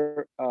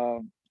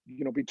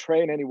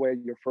 betray in any way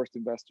your first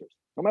investors.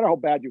 No matter how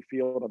bad you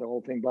feel about the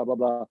whole thing, blah, blah,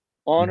 blah,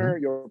 honor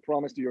your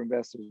promise to your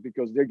investors,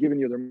 because they're giving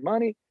you their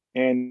money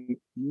and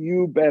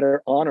you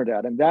better honor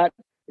that. And that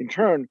in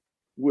turn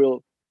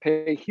will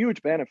pay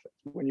huge benefits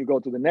when you go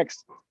to the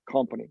next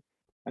company.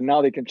 And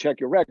now they can check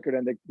your record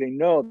and they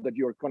know that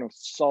you're kind of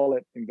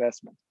solid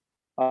investment.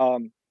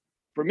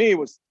 For me, it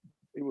was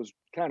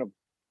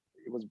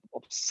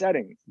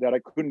upsetting that I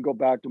couldn't go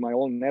back to my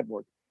own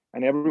network,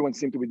 and everyone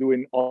seemed to be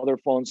doing other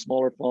funds,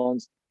 smaller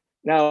funds.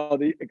 Now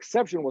the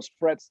exception was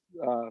Fred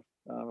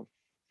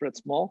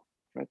Small.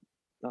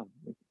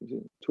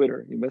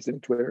 Twitter. He invested in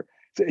Twitter.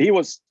 So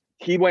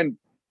he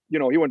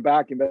went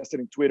back, invested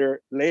in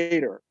Twitter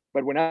later.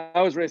 But when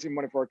I was raising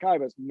money for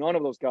Archivas, none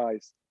of those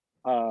guys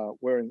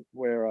were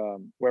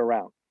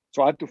around.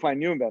 So I had to find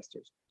new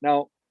investors.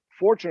 Now,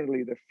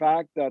 fortunately, the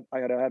fact that I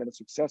had a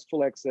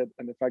successful exit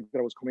and the fact that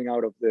I was coming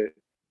out of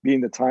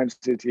being the Times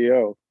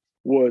CTO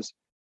was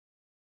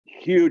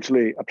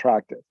hugely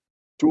attractive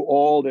to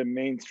all the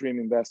mainstream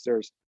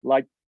investors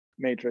like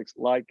Matrix,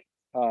 like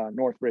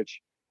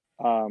Northbridge.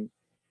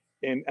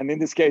 And in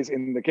this case,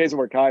 in the case of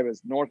Archivas,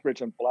 Northbridge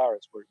and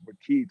Polaris were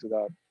key to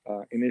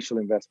that initial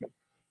investment.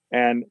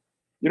 And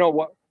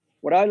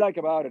what I like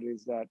about it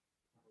is that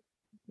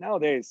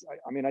nowadays,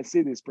 I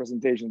see these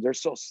presentations, they're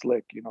so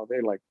slick,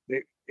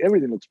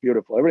 everything looks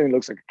beautiful. Everything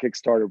looks like a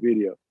Kickstarter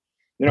video.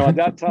 At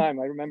that time,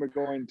 I remember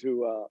going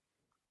to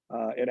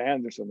Ed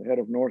Anderson, the head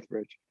of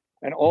Northbridge,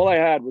 and all I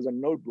had was a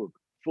notebook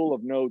full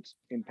of notes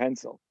in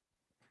pencil.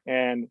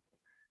 And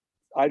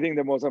I think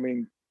the most,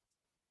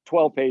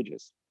 12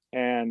 pages.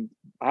 And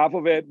half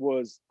of it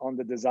was on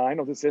the design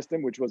of the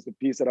system, which was the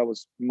piece that I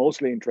was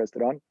mostly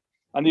interested on.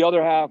 And the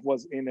other half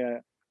was in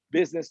a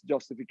business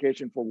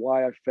justification for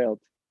why I felt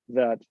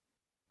that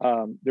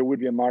there would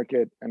be a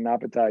market and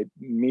appetite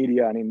in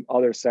media and in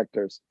other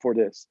sectors for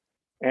this.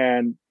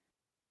 And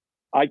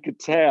I could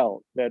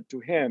tell that to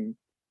him,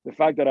 the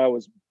fact that I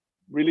was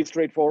really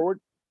straightforward,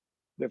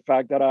 the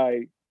fact that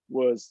I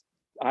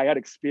had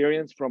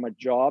experience from a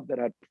job that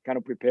had kind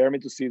of prepared me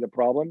to see the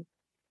problem,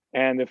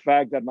 and the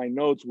fact that my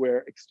notes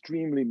were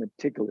extremely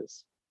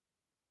meticulous.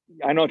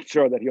 I'm not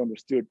sure that he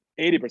understood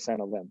 80%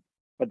 of them,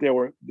 but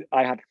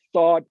I had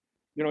thought,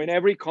 in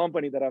every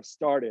company that I've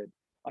started,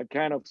 I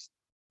kind of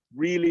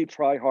really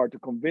try hard to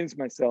convince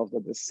myself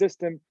that the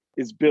system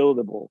is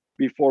buildable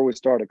before we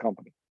start a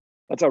company.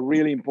 That's a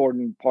really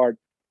important part,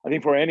 I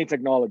think, for any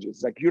technology.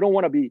 It's like you don't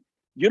want to be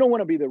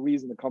the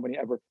reason the company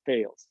ever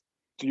fails.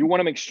 So you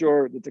want to make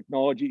sure the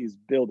technology is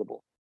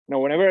buildable.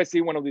 Whenever I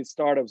see one of these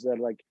startups that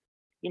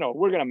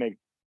we're going to make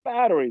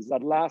batteries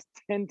that last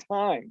 10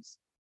 times,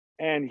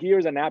 and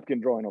here's a napkin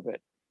drawing of it,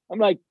 I'm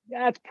like,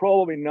 that's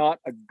probably not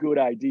a good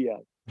idea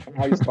on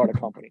how you start a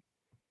company.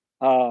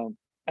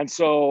 And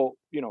so,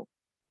 he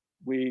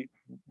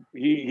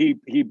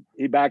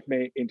backed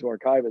me into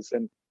Archivus,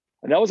 and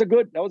that was a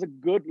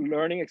good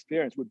learning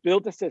experience. We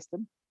built a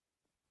system.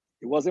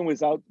 It wasn't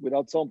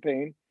without some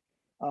pain.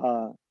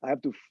 I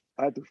had to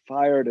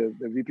fire the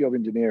VP of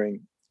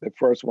engineering. The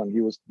first one,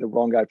 he was the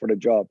wrong guy for the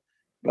job,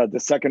 but the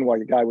second one,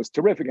 the guy was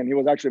terrific, and he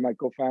was actually my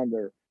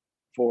co-founder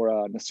for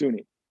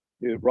Nasuni,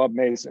 Rob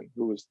Mason,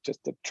 who was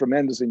just a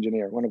tremendous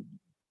engineer, one of the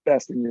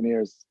best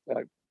engineers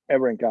I've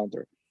ever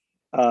encountered.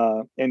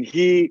 And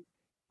he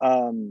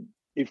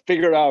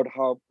figured out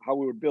how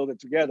we would build it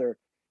together.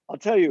 I'll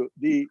tell you,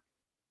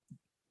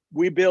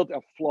 we built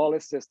a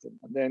flawless system,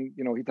 and then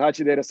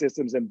Hitachi Data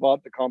Systems and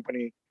bought the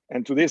company,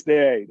 and to this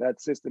day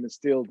that system is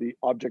still the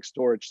object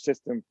storage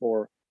system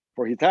for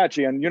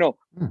Hitachi. And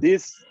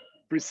this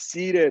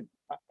preceded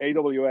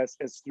AWS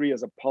S3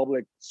 as a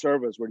public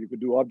service where you could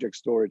do object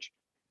storage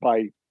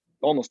by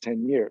almost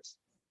 10 years.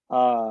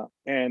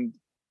 And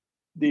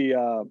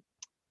the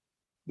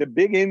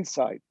big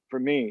insight for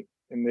me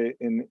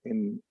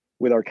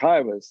with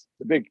Archivus,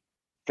 the big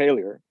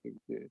failure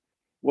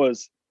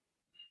was,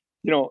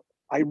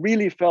 I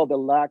really felt the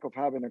lack of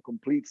having a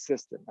complete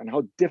system and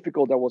how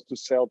difficult that was to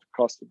sell to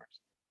customers.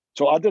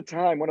 So at the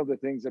time, one of the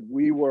things that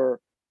we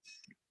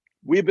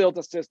built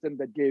a system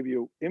that gave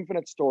you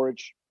infinite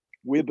storage.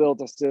 We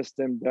built a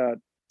system that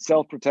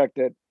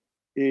self-protected.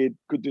 It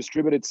could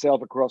distribute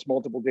itself across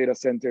multiple data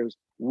centers.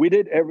 We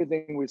did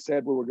everything we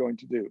said we were going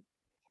to do.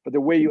 But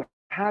the way you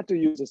had to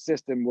use the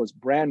system was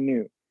brand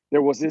new.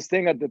 There was this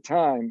thing at the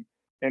time,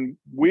 and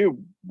we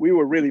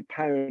were really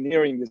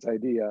pioneering this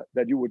idea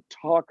that you would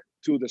talk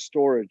to the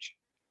storage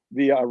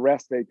via a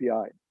REST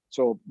API.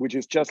 So, which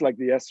is just like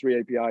the S3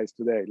 APIs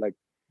today. Like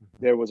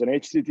there was an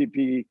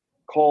HTTP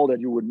call that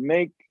you would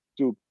make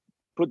to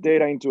put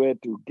data into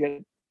it, to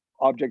get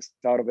objects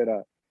out of it,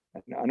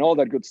 and all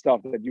that good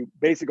stuff,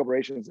 basic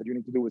operations that you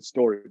need to do with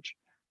storage.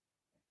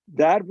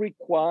 That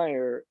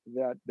require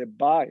that the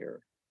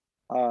buyer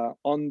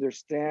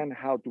understand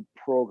how to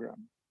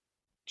program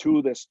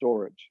to the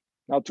storage.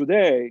 Now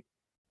today,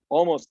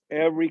 almost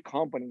every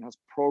company has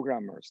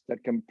programmers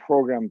that can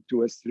program to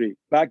S3.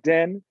 Back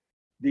then,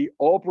 the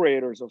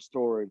operators of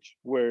storage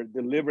were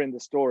delivering the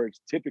storage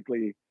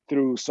typically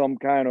through some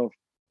kind of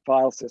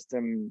file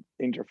system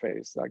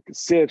interface, like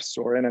CIFS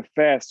or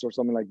NFS or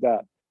something like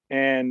that.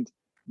 And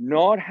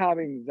not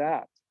having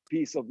that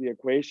piece of the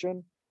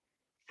equation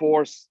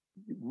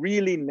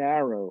really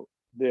narrow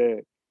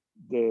the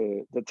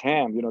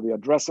TAM, the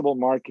addressable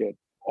market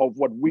of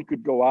what we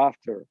could go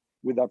after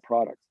with that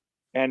product,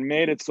 and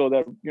made it so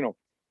that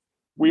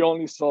we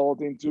only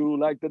sold into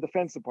like the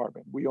Defense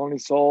Department, we only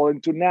sold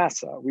into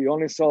NASA, we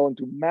only sold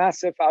into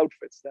massive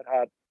outfits that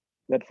had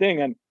that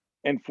thing.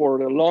 And for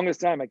the longest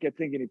time, I kept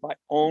thinking, if I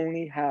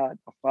only had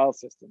a file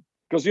system,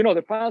 because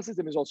the file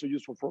system is also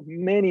useful for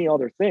many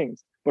other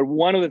things. But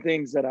one of the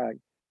things that I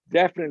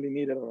definitely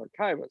needed at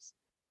Archivus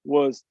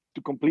was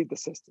to complete the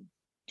system,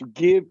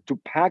 to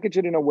package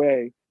it in a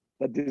way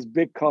that these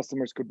big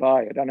customers could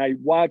buy it. And I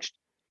watched,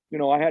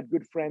 I had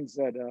good friends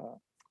at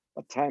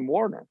Time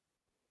Warner,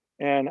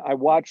 and I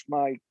watched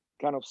my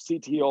kind of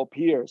CTO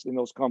peers in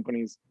those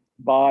companies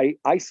buy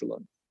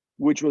Isilon,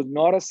 which was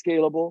not as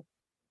scalable,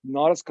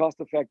 not as cost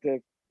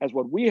effective as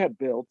what we had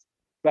built,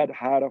 but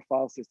had a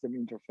file system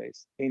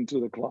interface into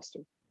the cluster.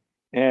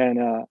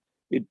 And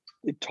it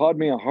taught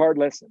me a hard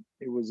lesson.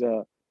 It was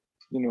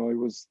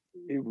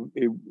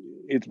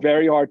it's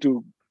very hard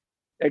to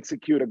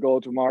execute a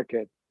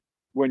go-to-market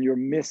when you're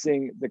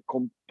missing the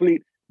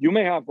complete. You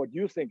may have what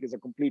you think is a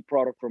complete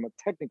product from a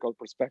technical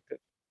perspective,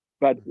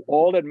 but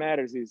all that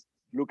matters is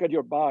look at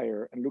your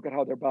buyer and look at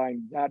how they're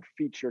buying that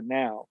feature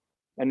now,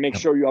 and make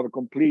sure you have a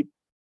complete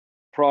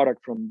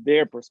product from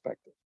their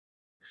perspective.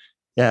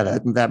 Yeah,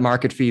 that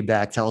market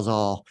feedback tells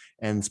all,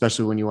 and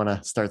especially when you want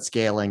to start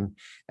scaling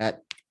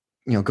at,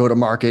 go to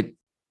market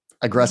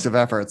aggressive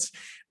efforts.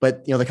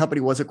 But the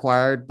company was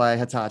acquired by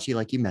Hitachi,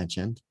 like you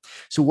mentioned.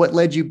 So what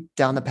led you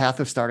down the path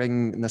of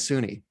starting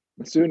Nasuni?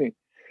 Nasuni.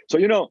 So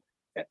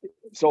eh,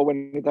 so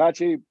when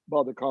Hitachi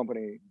bought the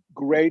company,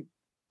 great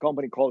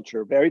company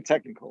culture, very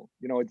technical.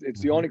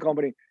 It's the Mhm. only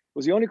company. It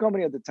was the only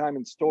company at the time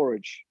in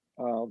storage,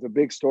 the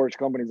big storage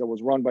companies that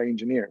was run by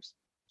engineers.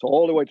 So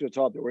all the way to the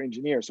top, they were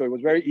engineers. So it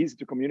was very easy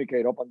to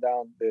communicate up and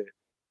down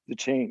the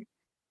chain.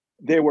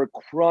 They were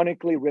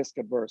chronically risk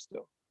adverse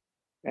though.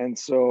 And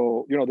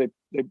so,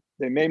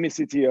 they made me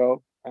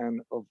CTO,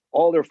 and of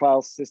all their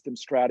file system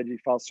strategy,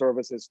 file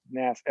services,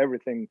 NAS,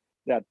 everything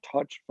that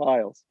touched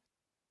files.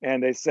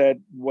 And they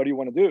said, what do you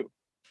want to do?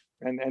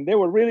 And they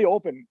were really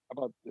open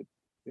about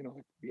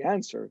the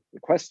answer, the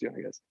question,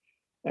 I guess.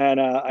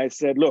 And I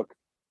said, look,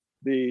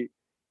 the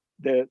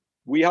the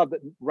we have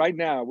right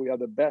now we have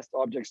the best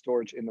object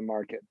storage in the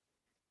market.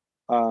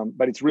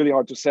 But it's really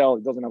hard to sell.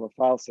 It doesn't have a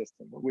file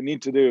system. What we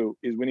need to do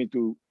is we need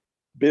to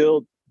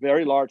build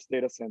very large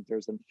data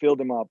centers and fill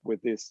them up with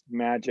this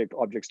magic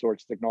object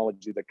storage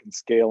technology that can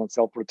scale and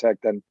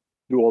self-protect and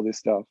do all this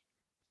stuff.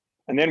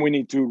 And then we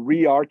need to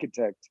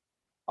re-architect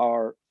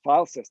our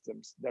file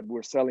systems that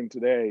we're selling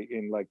today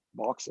in like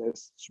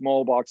boxes,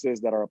 small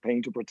boxes that are a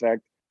pain to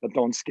protect, that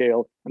don't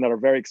scale, and that are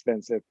very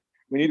expensive.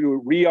 We need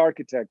to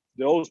re-architect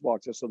those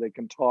boxes so they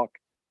can talk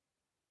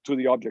to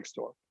the object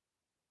store.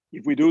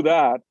 If we do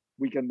that,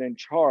 we can then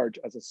charge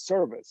as a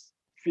service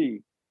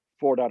fee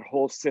for that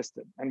whole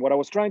system. And what I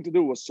was trying to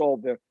do was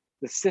solve the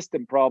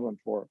system problem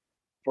for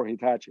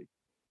Hitachi.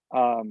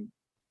 And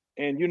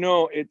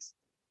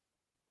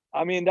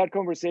that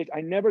conversation,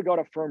 I never got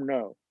a firm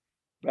no,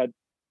 but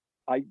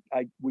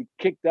we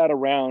kicked that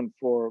around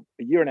for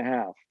a year and a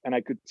half, and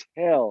I could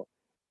tell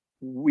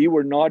we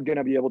were not going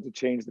to be able to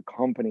change the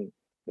company.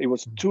 It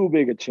was too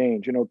big a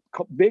change.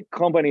 Big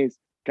companies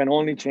can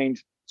only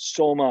change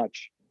so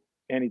much,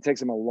 and it takes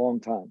them a long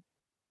time.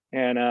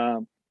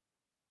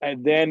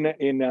 And then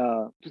in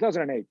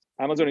 2008,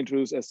 Amazon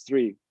introduced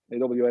S3,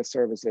 AWS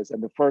services,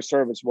 and the first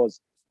service was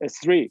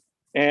S3.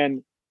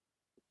 And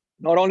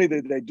not only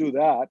did they do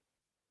that,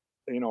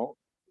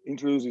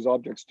 introduce this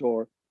object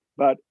store,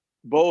 but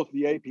both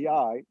the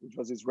API, which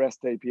was this REST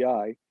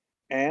API,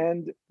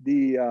 and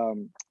the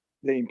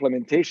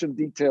implementation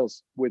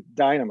details with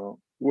Dynamo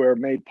were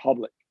made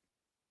public.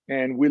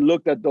 And we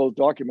looked at those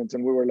documents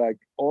and we were like,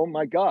 oh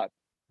my God,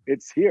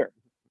 it's here.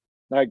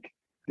 Like,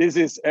 this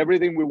is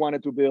everything we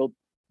wanted to build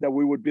that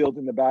we would build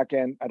in the back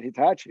end at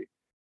Hitachi.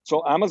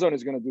 So Amazon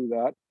is going to do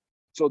that.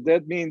 So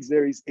that means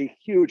there is a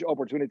huge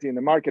opportunity in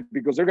the market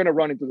because they're going to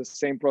run into the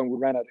same problem we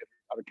ran at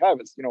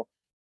Canvas.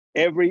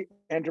 Every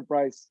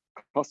enterprise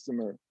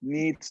customer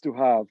needs to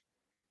have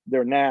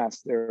their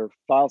NAS, their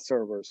file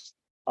servers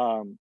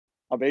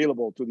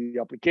available to the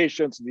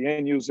applications, the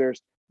end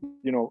users,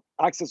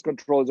 access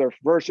controls, their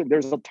version.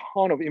 There's a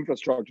ton of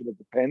infrastructure that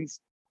depends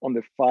on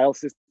the file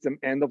system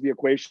end of the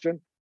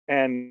equation.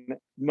 And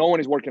no one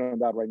is working on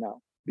that right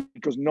now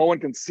because no one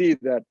can see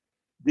that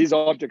these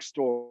object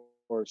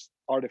stores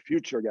are the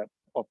future yet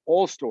of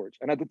all storage.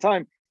 And at the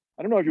time,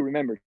 I don't know if you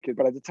remember, kid,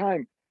 but at the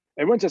time,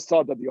 everyone just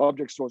thought that the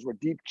object stores were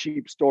deep,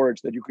 cheap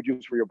storage that you could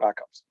use for your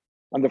backups.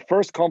 And the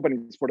first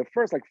companies for the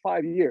first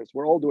 5 years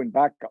were all doing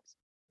backups.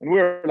 And we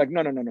were like,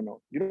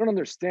 no. You don't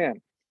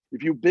understand.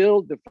 If you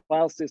build the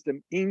file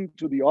system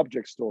into the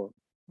object store,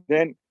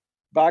 then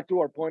back to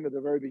our point at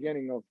the very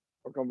beginning of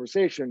our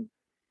conversation,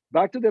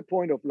 back to the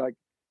point of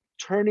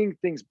turning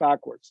things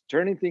backwards,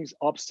 turning things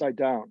upside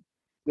down.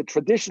 The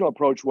traditional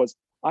approach was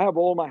I have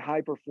all my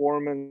high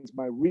performance,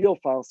 my real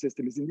file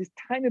system is in this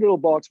tiny little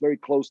box very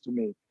close to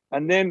me.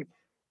 And then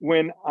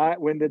when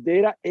the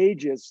data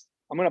ages,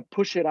 I'm going to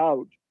push it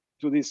out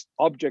to this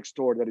object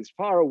store that is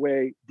far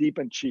away, deep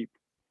and cheap.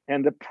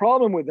 And the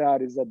problem with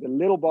that is that the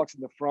little box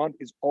in the front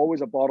is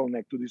always a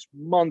bottleneck to this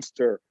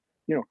monster.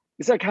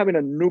 It's like having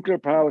a nuclear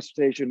power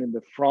station in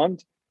the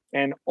front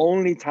and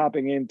only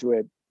tapping into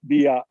it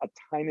via a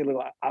tiny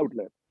little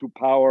outlet to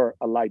power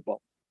a light bulb.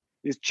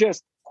 It's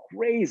just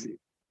crazy.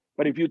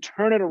 But if you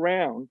turn it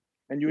around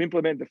and you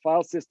implement the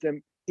file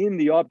system in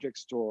the object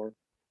store,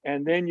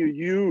 and then you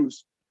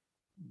use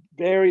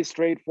very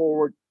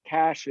straightforward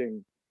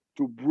caching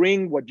to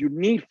bring what you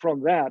need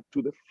from that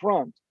to the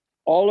front,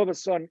 all of a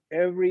sudden,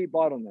 every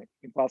bottleneck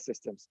in file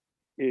systems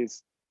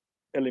is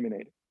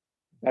eliminated.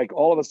 Like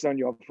all of a sudden,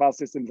 you have file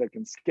systems that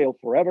can scale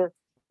forever.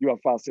 You have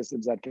file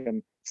systems that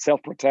can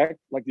self-protect,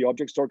 like the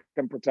object store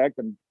can protect,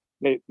 and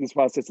these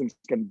file systems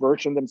can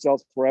version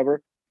themselves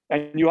forever.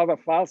 And you have a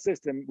file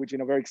system which,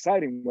 in a very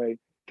exciting way,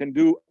 can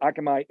do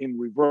Akamai in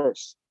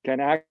reverse, can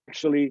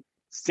actually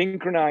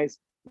synchronize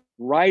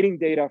writing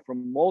data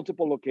from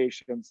multiple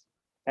locations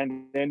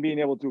and then being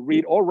able to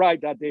read or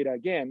write that data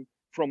again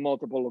from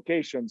multiple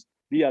locations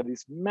via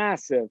this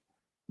massive,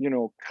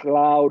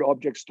 cloud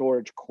object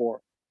storage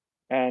core.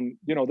 And,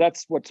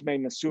 that's what's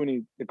made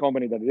Nasuni the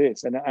company that it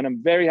is. And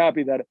I'm very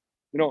happy that,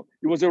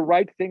 it was the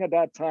right thing at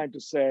that time to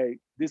say,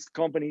 this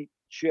company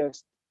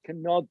just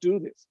cannot do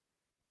this.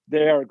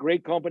 They are a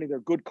great company, they're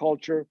good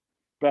culture,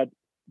 but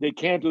they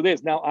can't do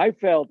this. Now, I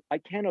felt I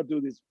cannot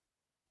do this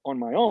on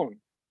my own.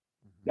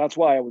 That's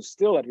why I was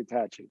still at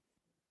Hitachi.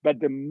 But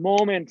the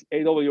moment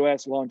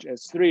AWS launched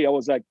S3, I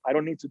was like, I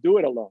don't need to do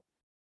it alone.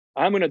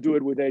 I'm going to do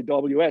it with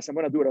AWS. I'm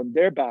going to do it on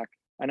their back.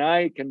 And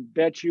I can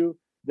bet you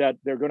that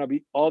there are going to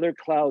be other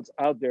clouds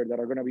out there that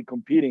are going to be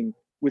competing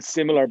with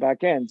similar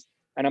backends.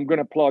 And I'm going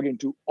to plug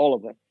into all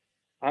of them.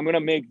 I'm going to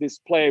make this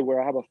play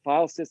where I have a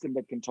file system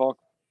that can talk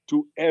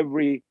to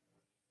every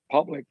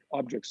public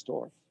object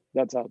store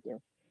that's out there.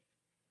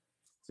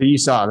 So you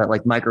saw that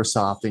like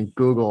Microsoft and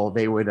Google,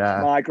 they would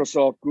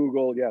Microsoft,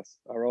 Google, yes,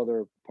 our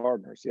other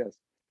partners, yes.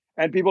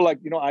 And people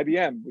like,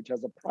 IBM, which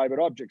has a private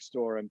object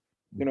store. And,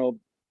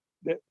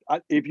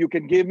 if you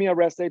can give me a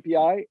REST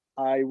API,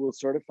 I will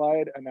certify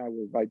it and I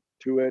will write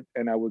to it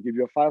and I will give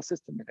you a file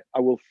system in it. I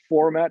will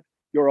format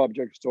your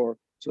object store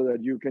so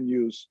that you can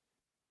use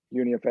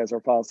UniFS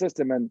or file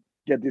system and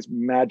get these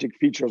magic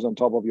features on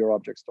top of your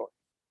object store.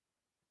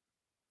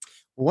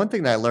 One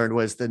thing that I learned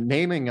was the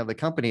naming of the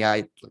company.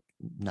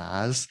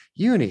 Nas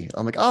Uni.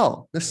 I'm like,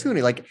 oh,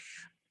 Nasuni. Like,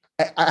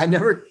 I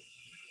never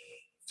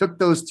took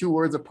those two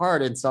words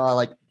apart and saw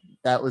like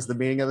that was the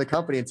meaning of the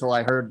company until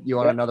I heard you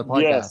on another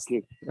podcast.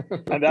 Yes,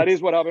 and that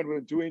is what happened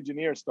when two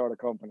engineers start a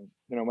company.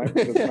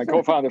 My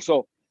co-founder.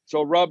 So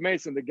Rob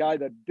Mason, the guy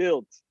that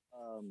built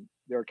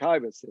the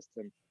archivist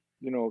system,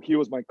 he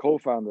was my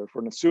co-founder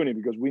for Nasuni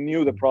because we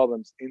knew the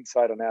problems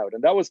inside and out.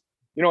 And that was,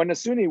 in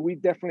Nasuni, we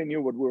definitely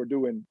knew what we were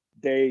doing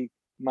day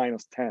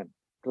 -10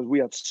 because we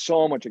had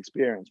so much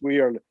experience.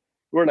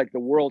 We're like the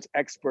world's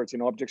experts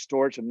in object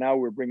storage, and now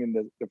we're bringing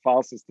the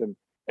file system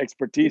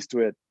expertise to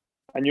it.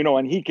 And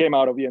and he came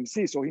out of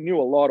EMC, so he knew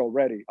a lot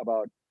already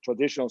about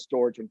traditional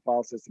storage and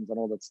file systems and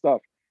all that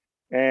stuff.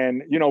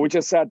 And we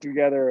just sat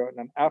together in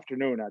an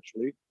afternoon,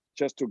 actually,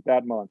 just took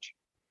that much.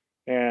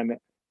 And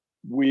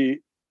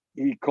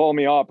he called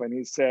me up and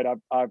he said,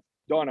 I've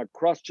done a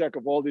cross check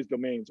of all these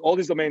domains. All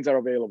these domains are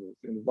available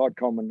in the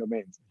 .com and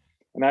domains.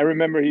 And I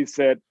remember he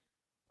said,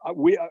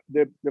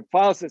 the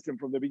file system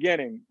from the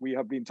beginning, we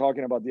have been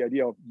talking about the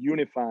idea of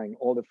unifying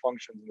all the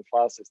functions in the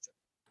file system.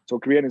 So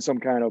creating some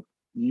kind of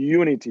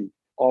unity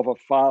of a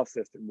file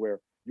system where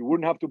you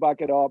wouldn't have to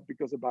back it up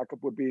because the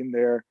backup would be in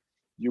there.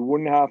 You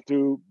wouldn't have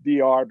to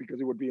DR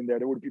because it would be in there.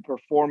 There would be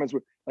performance,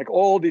 like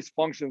all these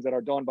functions that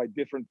are done by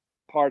different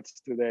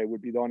parts today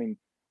would be done in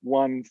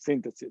one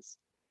synthesis.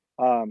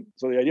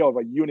 So the idea of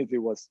a unity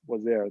was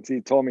there. And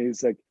he told me,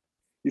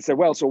 he said,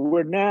 well, so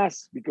we're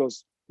NAS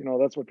because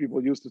that's what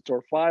people use to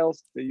store files.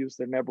 They use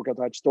their network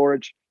attached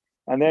storage.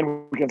 And then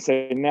we can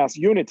say NAS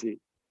Unity.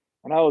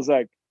 And I was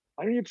like,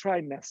 why don't you try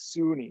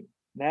Nasuni,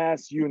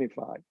 NAS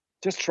Unified?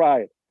 Just try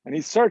it. And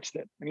he searched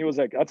it and he was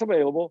like, that's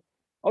available.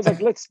 I was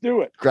like, let's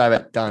do it. Grab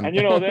it, done. And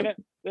then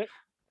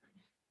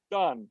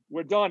done.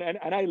 We're done.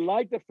 And I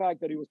like the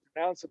fact that it was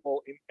pronounceable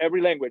in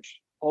every language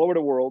all over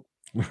the world.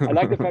 I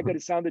like the fact that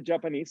it sounded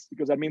Japanese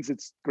because that means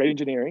it's great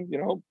engineering.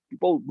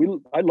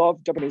 I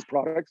love Japanese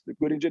products, the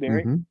good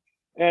engineering. Mm-hmm.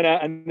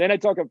 And then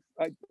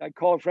I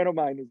call a friend of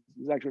mine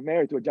who's actually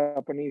married to a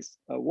Japanese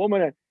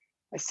woman. And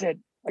I said,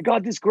 I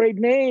got this great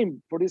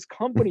name for this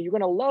company. You're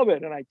going to love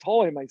it. And I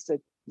told him, he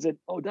said,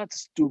 oh,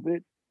 that's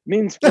stupid.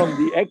 Means from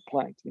the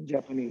eggplant in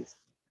Japanese.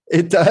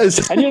 It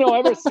does. And,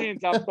 ever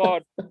since I've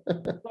thought,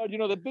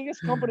 the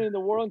biggest company in the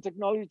world in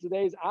technology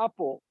today is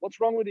Apple. What's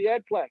wrong with the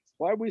eggplants?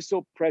 Why are we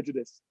so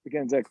prejudiced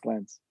against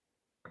eggplants?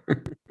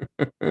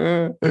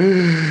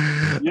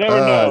 You never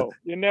know.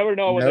 You never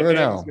know what the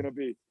name is going to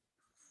be.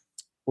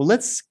 Well,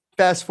 let's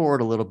fast forward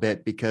a little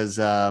bit because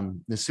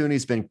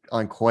Nasuni's been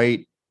on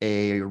quite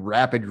a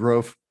rapid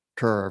growth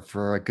curve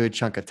for a good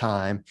chunk of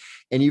time.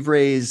 And you've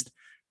raised,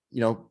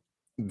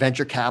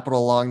 venture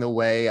capital along the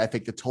way. I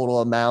think the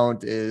total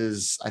amount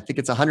is,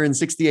 it's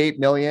 168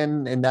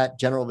 million in that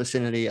general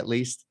vicinity, at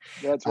least.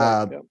 That's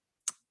right. Yeah.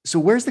 So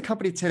where's the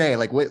company today?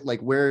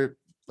 Where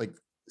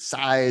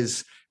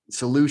size,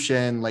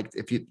 solution,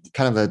 if you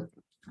kind of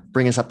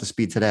bring us up to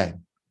speed today.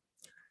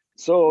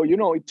 So,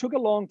 it took a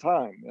long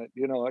time,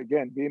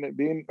 again,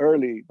 being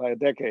early by a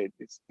decade,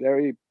 it's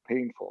very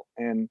painful.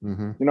 And,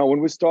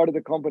 when we started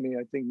the company,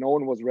 I think no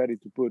one was ready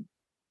to put,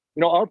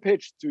 our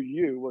pitch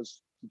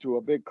to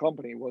a big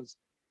company was,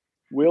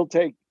 we'll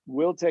take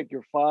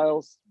your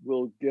files,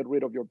 we'll get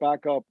rid of your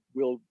backup,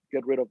 we'll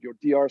get rid of your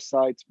DR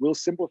sites, we'll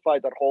simplify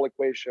that whole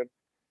equation,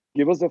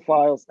 give us the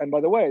files. And by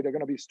the way, they're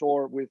going to be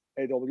stored with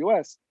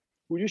AWS,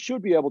 who you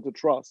should be able to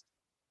trust.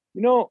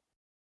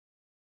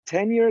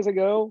 10 years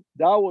ago,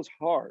 that was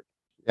hard.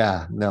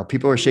 Yeah, no,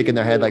 people were shaking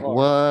their head like,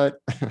 what?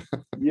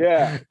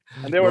 Yeah.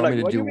 And they were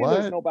like, what do you mean what?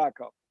 there's no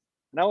backup?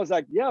 And I was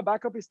like, yeah,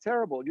 backup is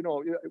terrible.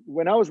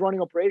 When I was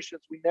running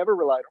operations, we never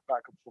relied on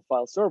backup for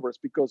file servers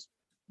because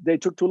they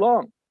took too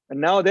long. And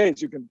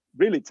nowadays, you can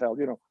really tell,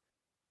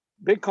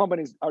 big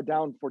companies are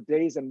down for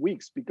days and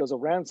weeks because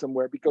of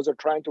ransomware, because they're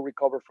trying to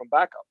recover from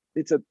backup.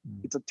 It's a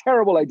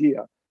terrible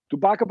idea. To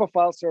back up a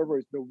file server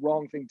is the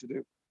wrong thing to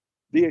do.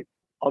 The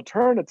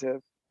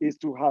alternative is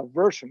to have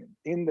versioning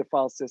in the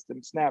file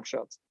system,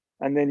 snapshots,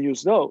 and then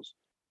use those.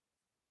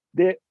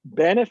 The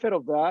benefit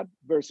of that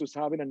versus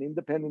having an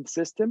independent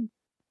system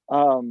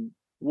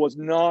was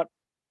not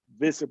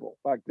visible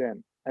back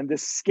then. and the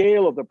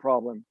scale of the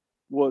problem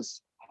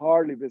was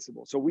hardly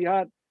visible. So we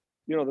had,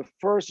 the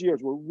first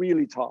years were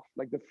really tough.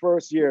 Like the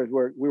first years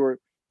where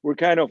we're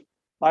kind of,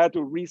 I had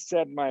to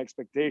reset my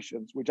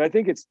expectations, which I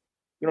think it's,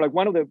 like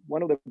one of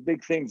the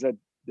big things that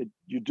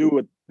you do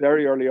it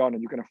very early on,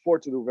 and you can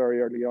afford to do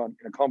very early on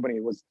in a company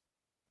was,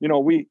 let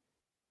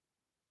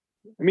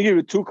me give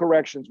you two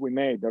corrections we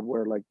made that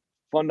were like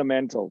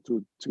fundamental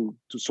to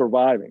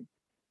surviving.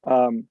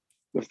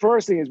 The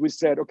first thing is we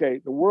said, okay,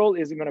 the world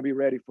isn't going to be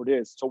ready for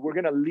this, so we're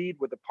going to lead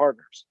with the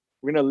partners.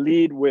 We're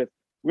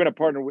going to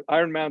partner with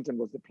Iron Mountain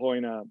was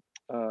deploying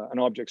an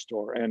object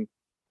store, and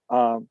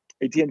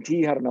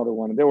AT&T had another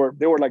one. And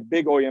they were like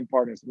big OEM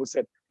partners. We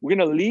said we're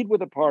going to lead with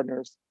the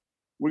partners.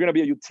 We're going to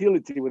be a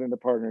utility within the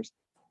partners,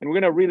 and we're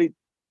going to really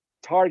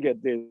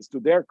target this to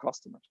their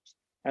customers.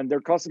 And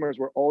their customers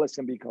were all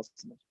SMB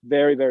customers,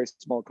 very, very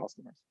small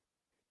customers.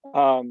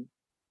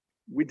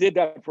 We did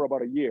that for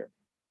about a year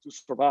to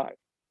survive,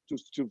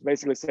 to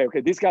basically say,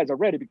 okay, these guys are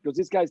ready because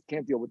these guys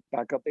can't deal with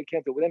backup. They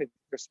can't deal with anything.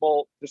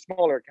 They're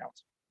smaller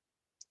accounts.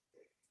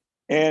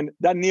 And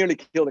that nearly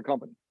killed the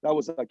company. That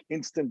was like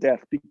instant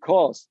death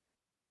because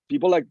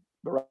people like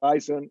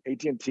Verizon,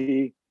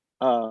 AT&T,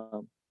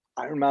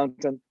 Iron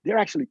Mountain, they're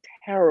actually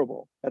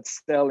terrible at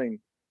selling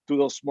to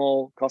those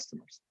small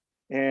customers.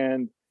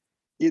 And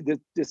the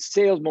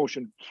sales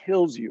motion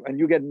kills you and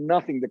you get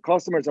nothing. The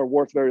customers are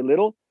worth very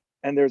little,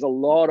 and there's a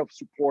lot of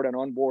support and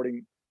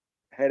onboarding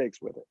headaches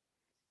with it.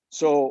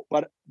 So,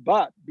 but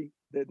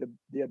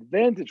the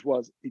advantage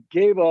was it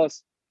gave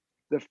us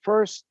the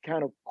first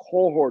kind of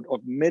cohort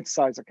of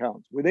mid-size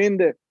accounts within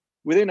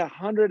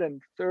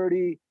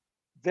 130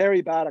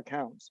 very bad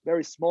accounts,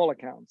 very small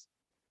accounts.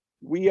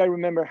 I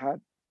remember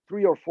had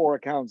 3 or 4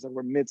 accounts that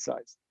were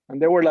mid-size,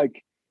 and they were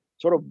like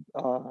sort of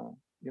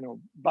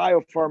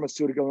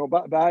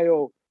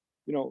biopharmaceutical,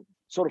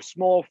 sort of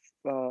small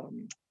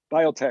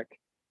biotech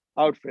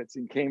outfits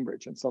in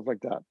Cambridge and stuff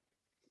like that.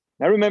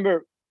 And I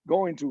remember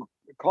going to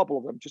a couple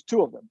of them, just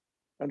 2 of them,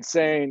 and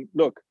saying,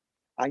 look,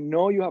 I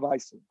know you have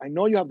ISO. I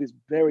know you have these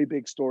very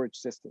big storage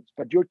systems,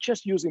 but you're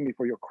just using me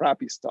for your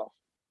crappy stuff.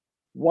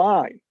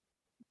 Why?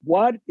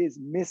 What is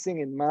missing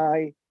in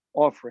my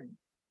offering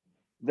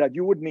that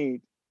you would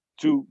need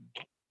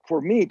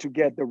for me to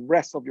get the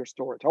rest of your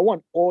storage? I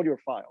want all your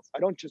files. I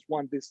don't just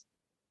want this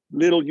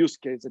little use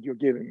case that you're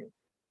giving me.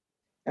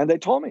 And they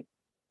told me.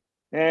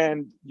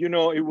 And,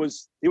 it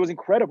was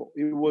incredible.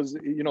 It was,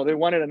 they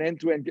wanted an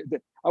end-to-end.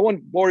 I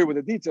won't bore you with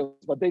the details,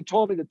 but they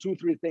told me the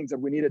 2-3 things that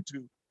we needed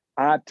to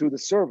add to the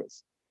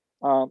service,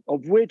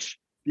 of which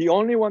the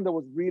only one that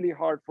was really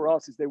hard for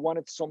us is they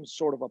wanted some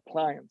sort of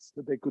appliance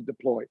that they could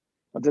deploy.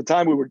 At the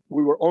time, we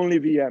were only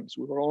VMs,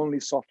 we were only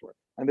software,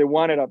 and they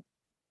wanted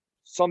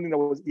something that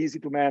was easy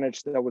to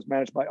manage, that was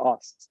managed by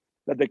us,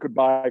 that they could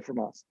buy from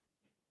us.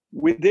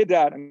 We did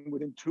that, and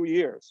within 2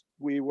 years,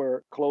 we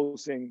were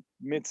closing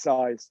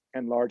mid-size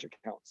and large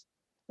accounts.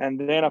 And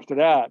then after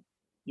that,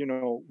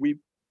 we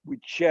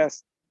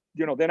just,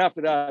 then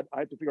after that, I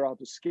had to figure out how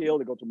to scale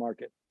the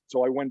go-to-market.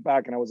 So I went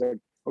back and I was like,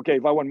 okay,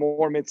 if I want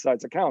more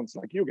mid-size accounts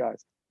like you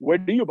guys, where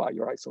do you buy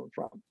your ISO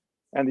from?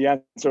 And the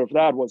answer of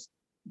that was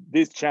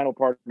these channel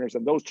partners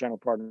and those channel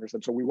partners.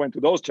 And so we went to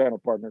those channel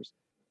partners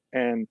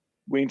and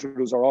we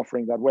introduced our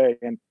offering that way.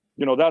 And,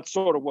 that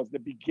sort of was the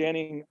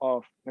beginning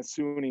of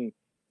Nasuni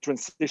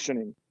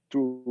transitioning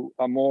to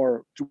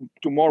more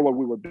what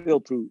we were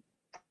built to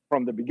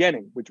from the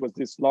beginning, which was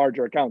this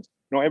larger accounts.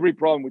 Every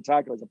problem we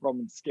tackle is a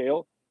problem in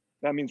scale.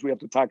 That means we have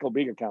to tackle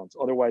big accounts.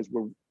 Otherwise,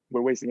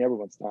 we're wasting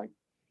everyone's time.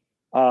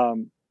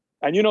 And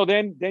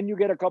then you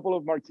get a couple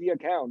of marquee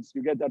accounts.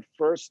 You get that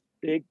first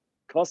big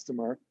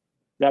customer,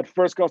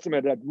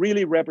 that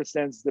really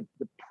represents the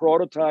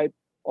prototype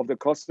of the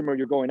customer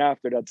you're going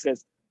after, that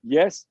says,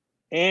 yes,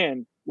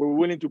 and we're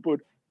willing to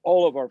put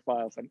all of our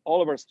files and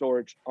all of our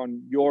storage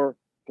on your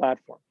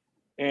platform.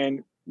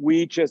 And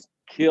we just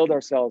killed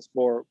ourselves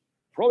for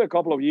probably a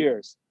couple of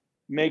years,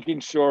 making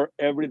sure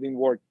everything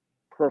worked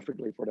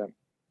perfectly for them.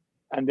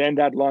 And then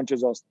that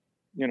launches us,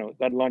 to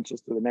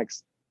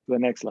the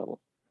next level.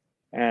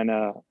 And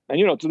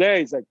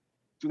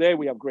today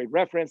we have great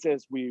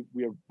references. We're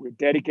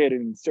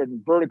dedicated in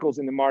certain verticals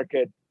in the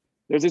market.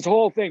 There's this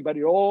whole thing, but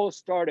it all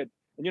started.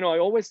 And I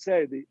always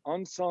say the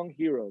unsung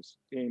heroes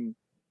in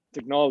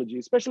technology,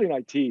 especially in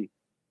IT,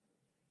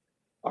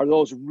 are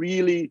those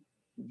really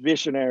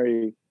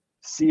visionary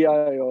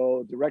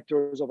CIO,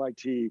 directors of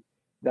IT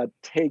that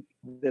take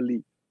the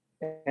lead.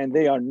 And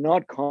they are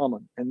not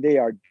common, and they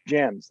are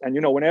gems. And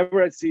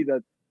whenever I see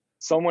that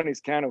someone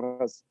is kind of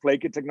has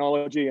flaky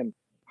technology and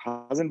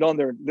hasn't done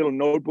their little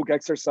notebook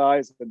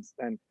exercise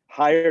and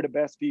hire the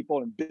best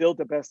people and build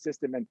the best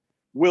system and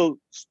will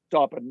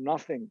stop at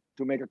nothing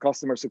to make a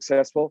customer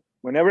successful,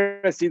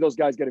 whenever I see those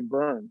guys getting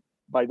burned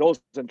by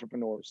those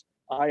entrepreneurs,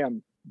 I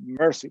am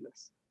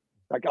merciless.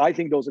 Like, I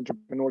think those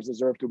entrepreneurs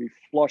deserve to be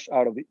flushed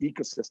out of the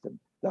ecosystem.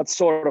 That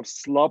sort of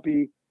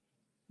sloppy,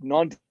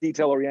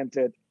 non-detail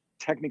oriented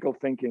technical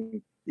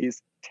thinking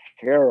is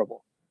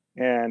terrible.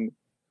 And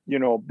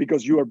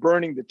because you are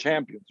burning the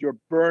champions, you're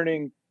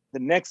burning the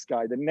next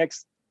guy, the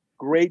next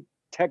great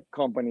tech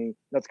company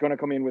that's going to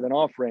come in with an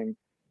offering,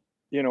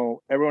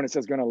 everyone is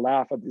just going to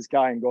laugh at this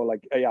guy and go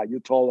like, hey, yeah, you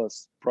told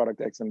us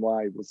product X and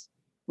Y was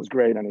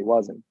great and it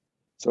wasn't.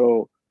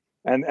 So,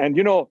 and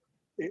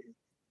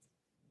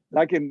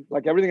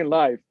like everything in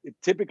life,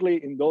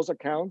 typically in those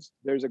accounts,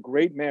 there's a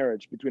great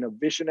marriage between a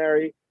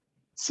visionary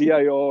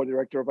CIO,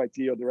 director of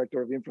IT, or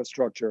director of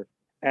infrastructure,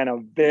 and a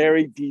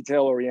very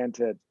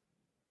detail-oriented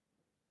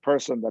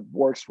person that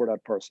works for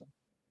that person,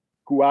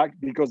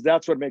 because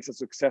that's what makes a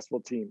successful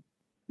team.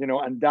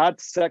 And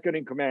that second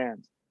in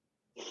command,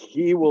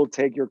 he will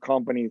take your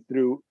company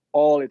through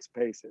all its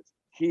paces.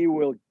 He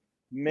will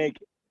make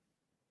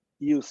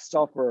you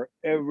suffer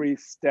every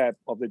step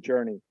of the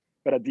journey.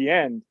 But at the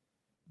end,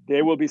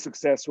 they will be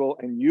successful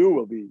and you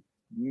will be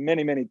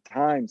many, many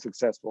times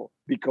successful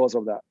because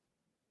of that.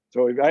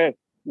 So if I had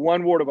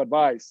one word of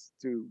advice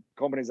to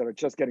companies that are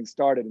just getting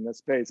started in that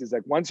space, is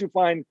like, once you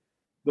find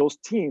those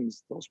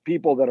teams, those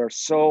people that are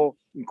so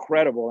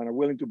incredible and are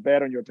willing to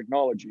bet on your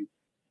technology,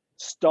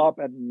 stop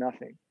at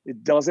nothing.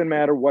 It doesn't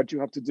matter what you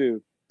have to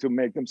do to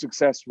make them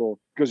successful,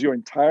 because your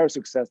entire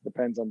success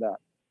depends on that.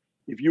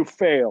 If you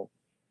fail,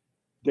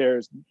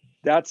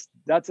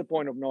 that's a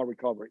point of no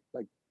recovery.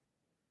 Like,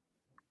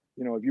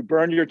 if you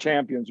burn your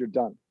champions, you're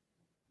done.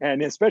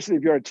 And especially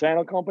if you're a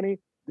channel company,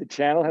 the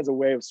channel has a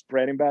way of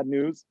spreading bad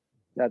news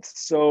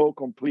that's so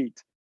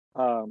complete.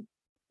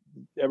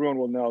 Everyone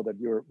will know that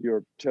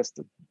you're just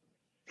a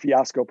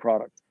fiasco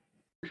product.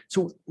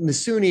 So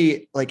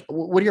Nasuni, like,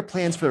 what are your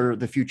plans for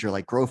the future?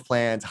 Like growth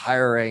plans,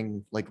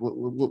 hiring, like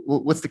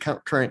what's the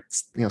current,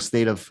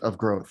 state of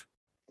growth?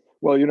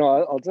 Well,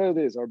 I'll tell you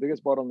this, our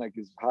biggest bottleneck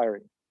is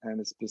hiring, and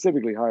it's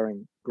specifically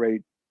hiring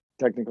great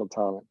technical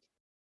talent.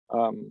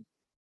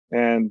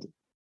 And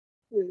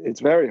it's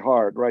very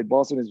hard, right?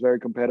 Boston is very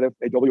competitive.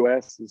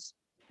 AWS has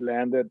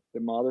landed the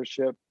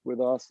mothership with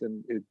us,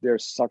 and they're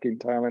sucking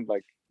talent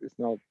like there's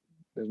no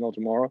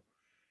tomorrow.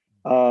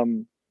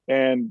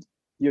 And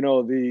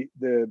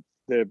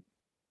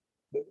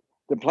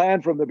the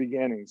plan from the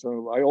beginning.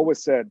 So I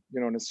always said,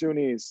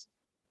 Nasuni is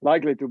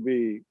likely to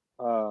be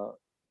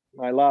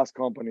my last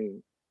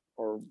company,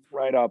 or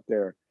right up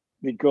there,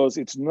 because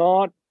it's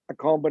not a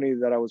company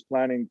that I was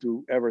planning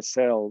to ever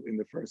sell in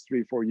the first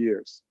 3-4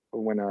 years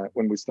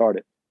when we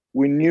started.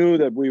 We knew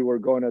that we were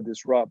going to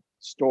disrupt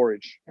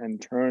storage and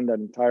turn that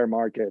entire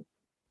market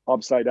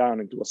upside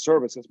down into a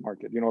services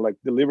market, like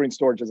delivering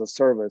storage as a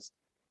service,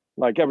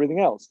 like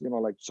everything else,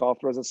 like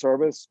software as a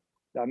service.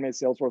 That made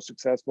Salesforce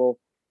successful.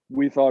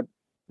 We thought,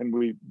 and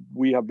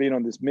we have been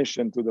on this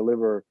mission to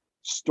deliver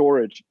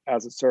storage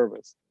as a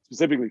service,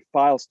 specifically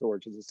file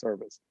storage as a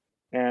service.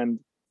 And,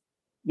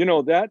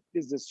 that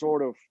is the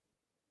sort of,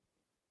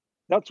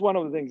 that's one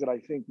of the things that I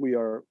think we've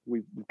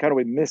kind of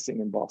been missing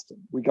in Boston.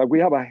 We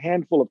have a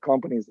handful of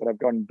companies that have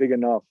gotten big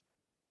enough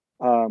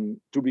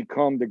to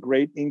become the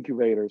great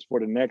incubators for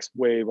the next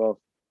wave of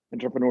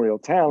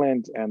entrepreneurial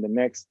talent and the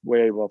next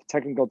wave of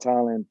technical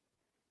talent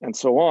and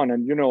so on.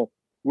 And,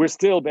 we're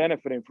still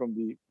benefiting from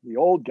the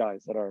old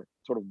guys that are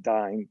sort of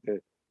dying,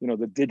 the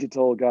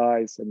digital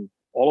guys and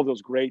all of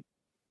those great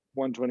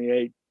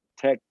 128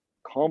 tech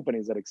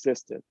companies that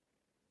existed.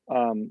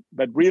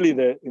 But really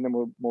in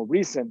the more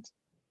recent,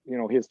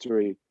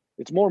 history,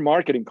 it's more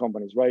marketing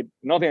companies, right?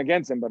 Nothing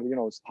against them, but,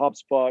 it's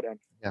HubSpot and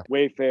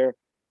Wayfair.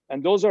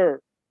 And those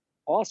are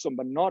awesome,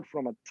 but not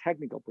from a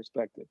technical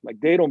perspective. Like,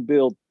 they don't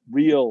build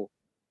real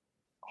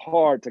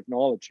hard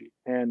technology.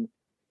 And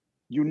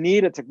you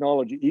need a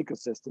technology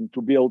ecosystem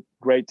to build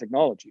great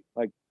technology.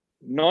 Like,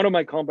 none of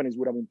my companies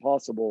would have been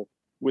possible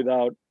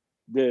without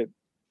the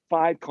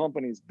 5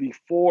 companies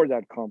before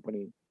that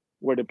company,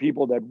 where the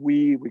people that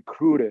we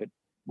recruited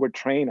were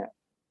trained at.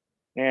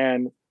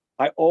 And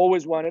I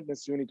always wanted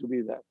Nasuni to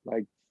be that.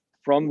 Like,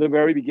 from the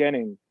very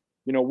beginning,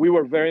 we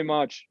were very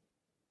much,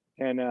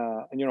 and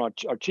our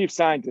chief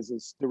scientist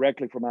is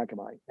directly from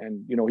Akamai.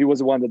 And, he was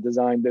the one that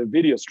designed the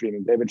video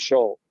streaming, David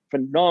Scholl,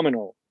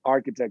 phenomenal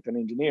architect and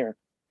engineer.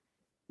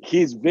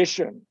 His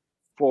vision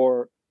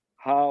for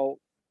how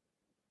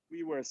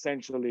we were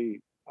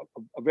essentially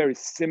a very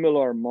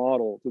similar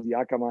model to the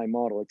Akamai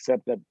model,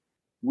 except that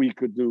we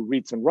could do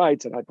reads and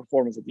writes at high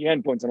performance at the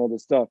endpoints and all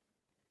this stuff.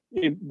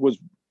 It was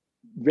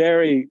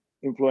very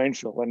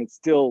influential, and it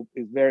still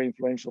is very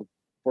influential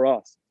for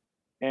us.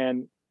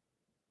 And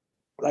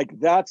like,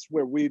 that's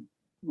where we'd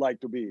like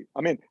to be.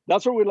 I mean,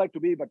 that's where we'd like to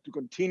be, but to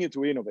continue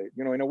to innovate.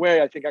 In a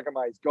way, I think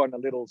Akamai has gotten a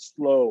little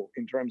slow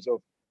in terms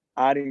of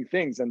adding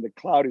things, and the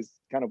cloud is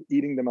kind of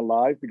eating them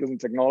alive, because in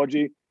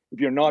technology, if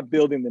you're not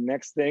building the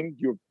next thing,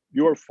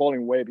 you're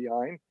falling way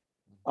behind.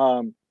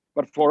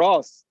 But for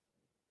us,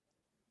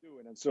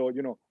 and so,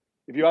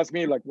 if you ask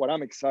me, like, what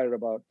I'm excited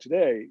about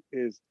today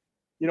is,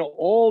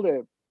 all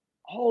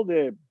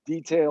the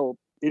detailed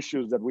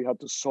issues that we had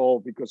to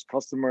solve because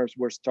customers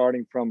were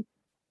starting from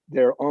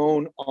their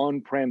own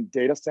on-prem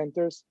data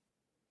centers,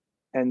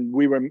 and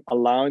we were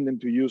allowing them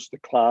to use the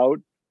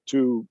cloud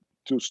to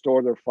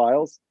store their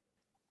files.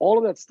 All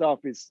of that stuff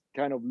is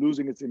kind of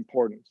losing its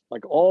importance.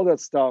 Like, all that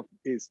stuff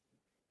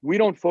we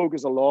don't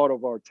focus a lot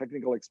of our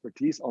technical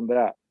expertise on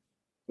that.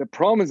 The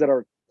problem is that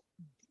our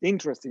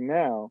interesting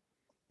now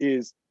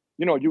is,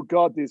 you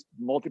got these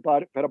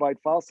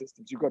multi-petabyte file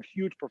systems, you got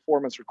huge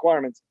performance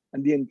requirements,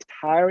 and the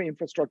entire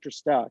infrastructure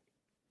stack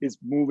is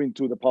moving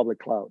to the public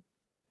cloud.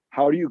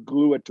 How do you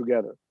glue it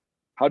together?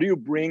 How do you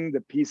bring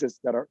the pieces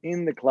that are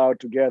in the cloud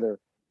together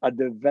at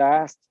the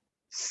vast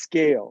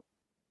scale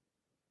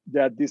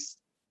that these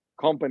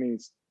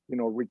companies,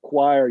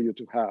 require you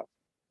to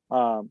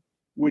have?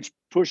 Which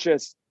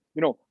pushes,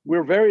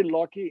 we're very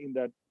lucky in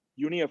that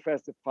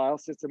UniFS, the file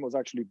system, was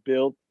actually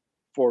built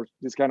for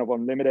this kind of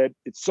unlimited.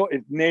 It's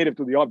native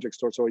to the object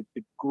store, so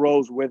it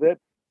grows with it.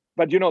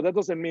 But that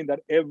doesn't mean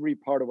that every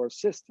part of our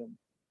system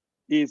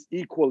is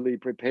equally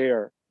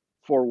prepared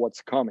for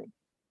what's coming.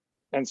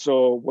 And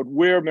so what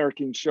we're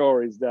making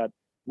sure is that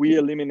we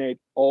eliminate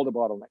all the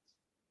bottlenecks.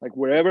 Like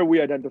wherever we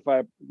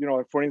identify,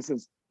 for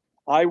instance,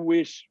 I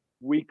wish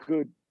we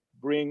could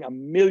bring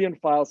 1 million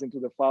files into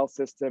the file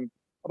system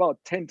about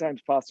 10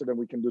 times faster than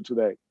we can do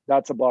today.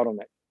 That's a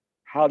bottleneck.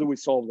 How do we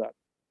solve that?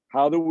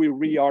 How do we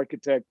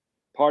re-architect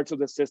parts of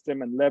the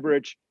system and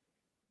leverage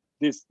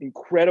this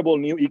incredible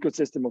new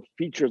ecosystem of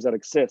features that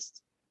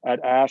exist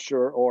at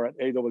Azure or at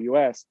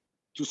AWS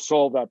to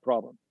solve that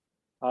problem?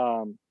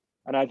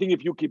 And I think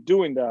if you keep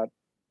doing that,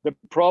 the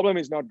problem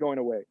is not going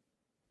away.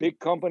 Big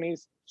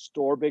companies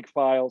store big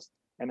files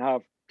and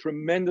have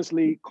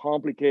tremendously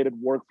complicated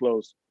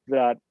workflows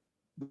that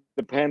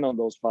depend on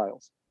those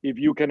files. If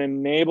you can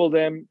enable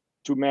them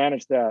to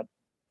manage that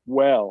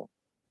well,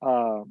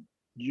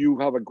 you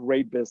have a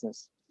great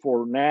business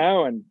for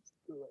now and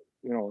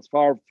as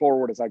far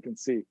forward as I can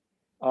see.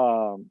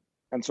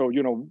 And so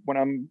what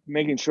I'm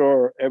making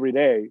sure every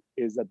day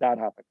is that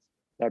happens,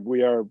 that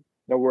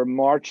we're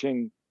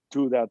marching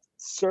to that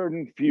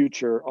certain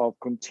future of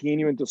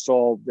continuing to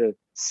solve the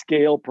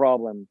scale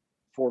problem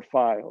for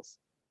files,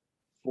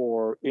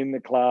 for in the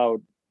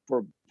cloud,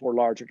 for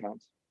large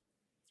accounts.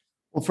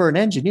 Well, for an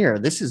engineer,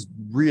 this is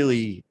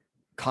really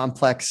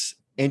complex,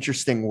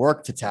 interesting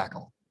work to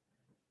tackle.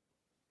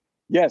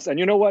 Yes, and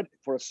you know what?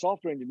 For a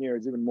software engineer,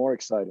 it's even more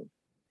exciting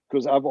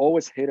because I've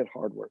always hated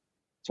hardware.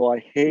 So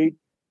I hate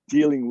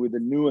dealing with the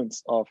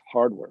nuance of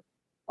hardware.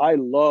 I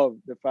love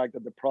the fact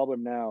that the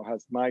problem now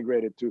has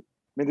migrated to,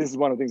 this is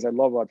one of the things I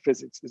love about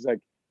physics, is like,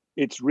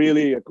 it's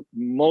really a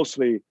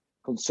mostly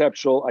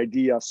conceptual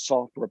idea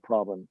software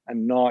problem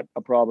and not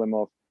a problem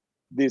of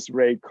this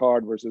RAID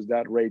card versus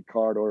that RAID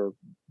card or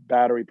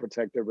battery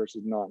protector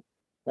versus none.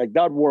 Like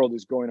that world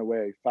is going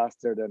away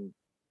faster than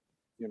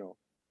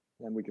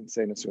we can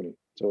say Nasuni.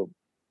 So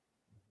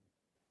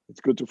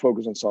it's good to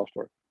focus on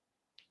software.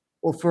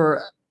 Well,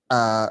 for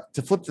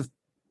to flip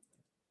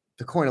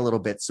the coin a little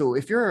bit. So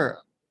if you're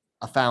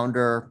a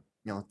founder,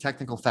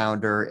 technical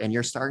founder, and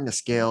you're starting to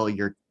scale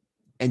your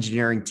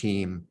engineering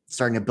team,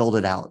 starting to build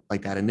it out,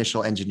 like that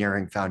initial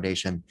engineering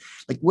foundation,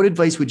 like what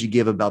advice would you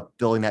give about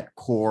building that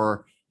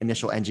core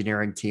initial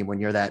engineering team when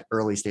you're that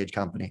early stage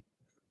company?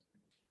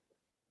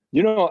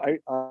 I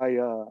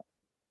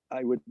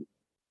would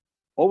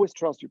always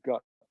trust your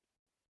gut.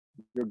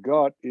 Your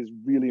gut is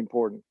really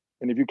important.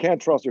 And if you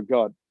can't trust your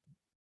gut,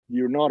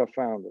 you're not a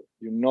founder.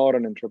 You're not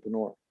an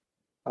entrepreneur.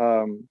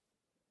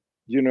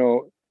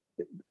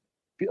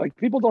 Like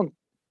people don't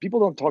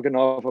talk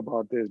enough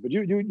about this, but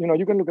you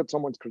can look at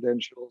someone's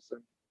credentials,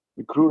 and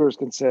recruiters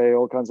can say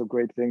all kinds of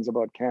great things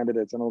about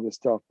candidates and all this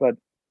stuff. But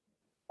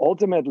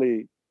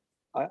ultimately,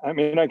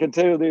 I can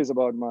tell you this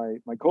about my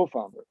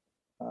co-founder,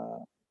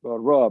 about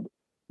Rob.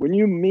 When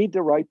you meet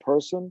the right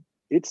person,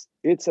 it's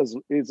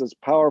as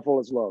powerful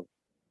as love.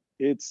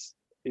 It's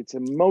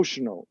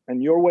emotional,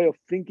 and your way of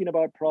thinking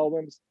about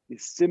problems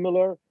is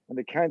similar, and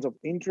the kinds of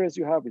interests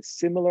you have is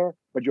similar,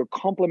 but you're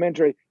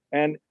complementary.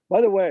 And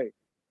by the way,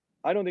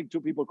 I don't think two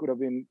people could have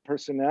been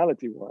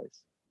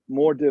personality-wise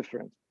more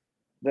different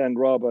than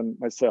Rob and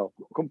myself.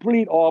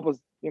 Complete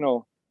opposite.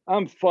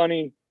 I'm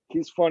funny,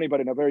 he's funny,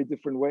 but in a very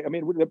different way.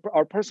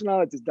 Our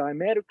personality is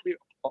diametrically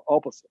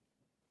opposite,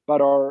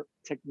 but our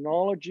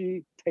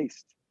technology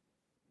taste,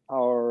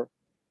 our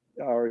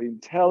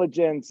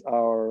intelligence,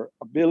 our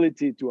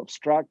ability to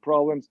abstract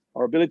problems,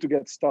 our ability to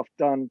get stuff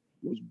done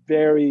was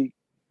very,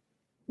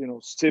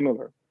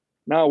 similar.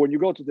 Now, when you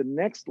go to the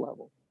next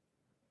level,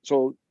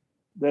 so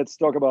let's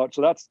talk about,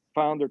 so that's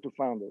founder to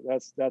founder.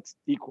 That's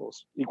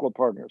equal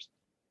partners.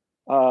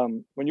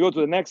 When you go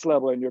to the next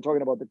level and you're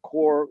talking about the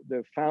core,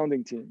 the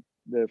founding team,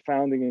 the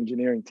founding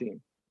engineering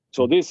team.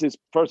 So this is,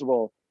 first of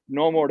all,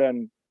 no more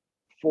than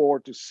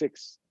 4 to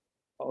 6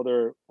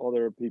 other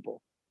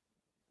people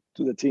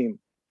to the team.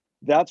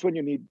 That's when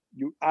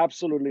you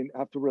absolutely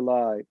have to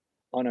rely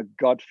on a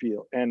gut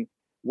feel. And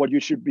what you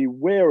should be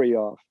wary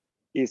of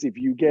is if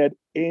you get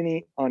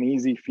any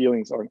uneasy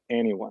feelings on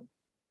anyone,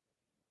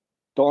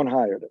 don't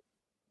hire them.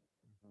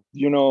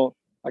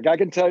 Like I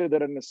can tell you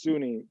that at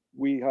Nasuni,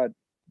 we had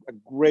a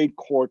great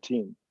core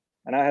team,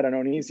 and I had an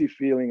uneasy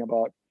feeling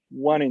about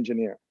one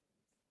engineer.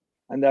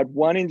 And that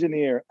one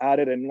engineer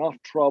added enough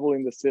trouble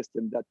in the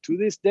system that to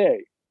this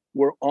day,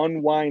 we're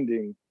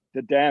unwinding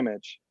the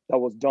damage that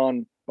was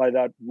done by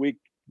that weak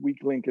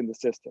link in the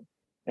system.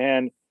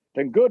 And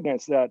thank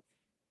goodness that,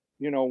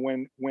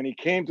 when he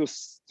came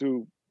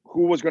to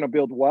who was going to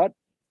build what.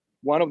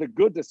 One of the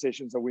good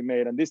decisions that we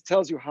made, and this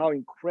tells you how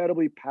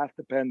incredibly path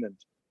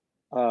dependent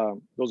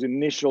those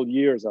initial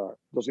years are.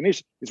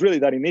 It's really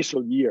that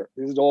initial year.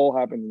 This has all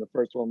happened in the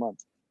first 12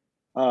 months.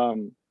 Our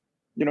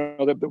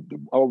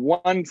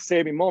one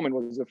saving moment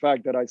was the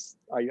fact that I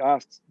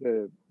asked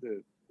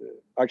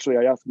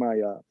I asked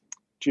my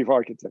chief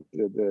architect,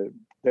 the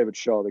David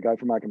Shaw, the guy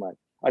from Akamai.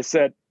 I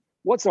said,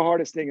 "What's the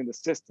hardest thing in the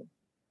system?"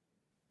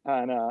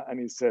 And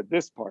he said,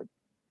 "This part."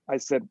 I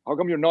said, "How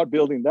come you're not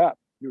building that?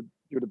 You're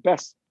the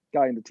best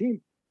guy in the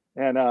team."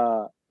 And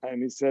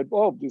he said,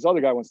 "Oh, this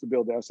other guy wants to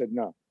build that." I said,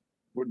 "No,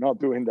 we're not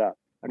doing that."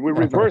 And we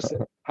reverse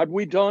it. Had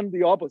we done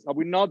the opposite, had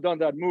we not done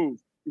that move,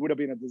 it would have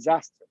been a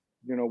disaster.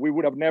 We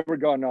would have never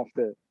gotten off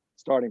the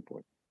starting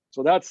point.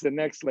 So that's the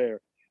next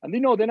layer. And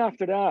then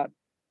after that,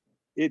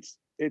 it's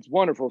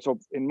wonderful. So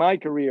in my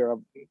career,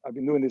 I've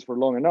been doing this for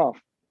long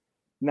enough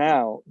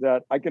now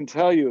that I can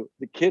tell you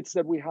the kids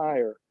that we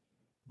hire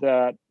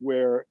that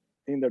were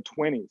in their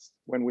 20s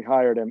when we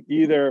hired them,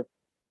 either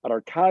at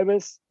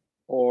Archivist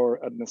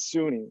or at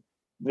Nasuni,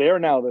 they're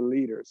now the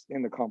leaders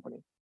in the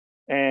company.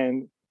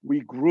 And we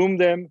groom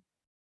them,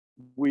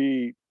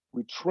 we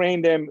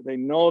train them, they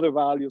know the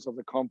values of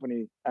the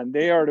company, and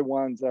they are the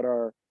ones that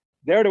I'm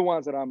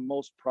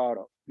most proud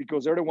of,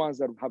 because they're the ones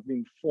that have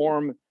been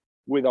formed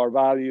with our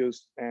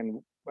values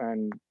and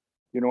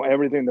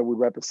everything that we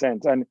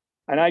represent. And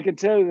I can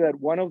tell you that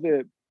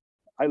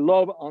I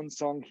love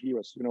unsung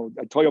heroes.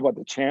 I told you about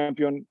the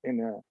champion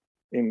in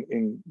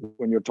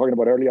when you're talking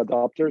about early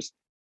adopters.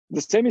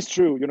 The same is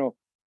true.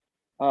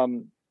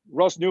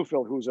 Russ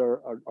Neufeld, who's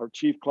our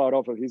chief cloud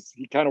officer,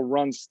 he kind of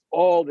runs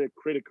all the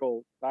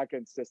critical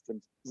backend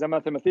systems. He's a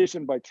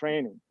mathematician by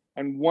training.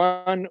 And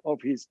one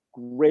of his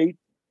great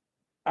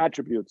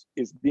attributes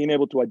is being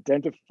able to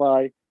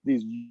identify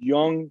these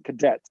young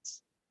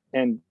cadets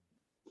and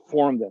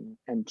form them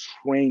and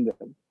train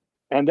them.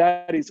 And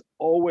that is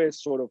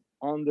always sort of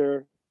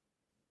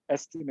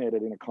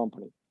underestimated in a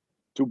company,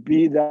 to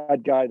be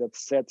that guy that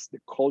sets the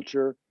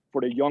culture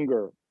for the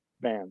younger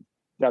band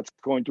that's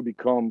going to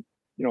become,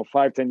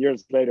 5-10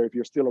 years later, if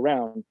you're still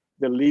around,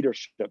 the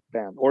leadership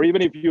band. Or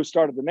even if you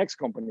start at the next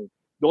company,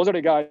 those are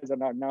the guys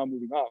that are now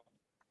moving up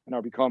and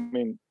are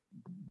becoming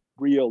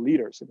real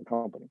leaders in the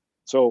company.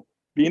 So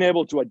being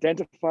able to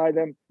identify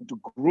them, to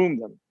groom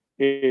them,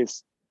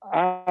 is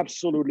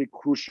absolutely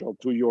crucial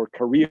to your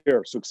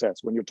career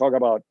success when you talk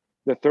about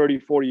the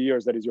 30-40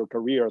 years that is your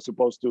career, as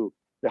opposed to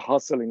the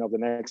hustling of the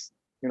next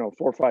 4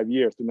 or 5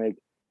 years to make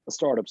a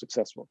startup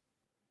successful.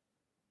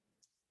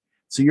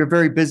 So you're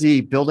very busy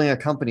building a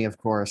company, of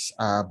course,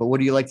 but what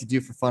do you like to do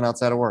for fun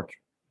outside of work?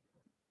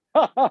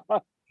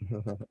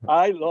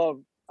 I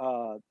love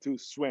to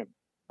swim,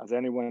 as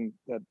anyone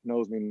that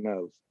knows me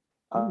knows.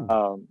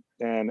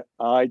 And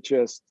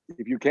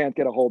if you can't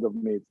get a hold of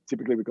me, it's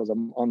typically because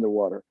I'm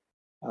underwater.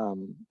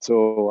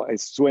 So I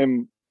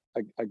swim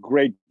a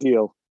great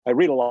deal. I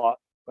read a lot,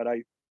 but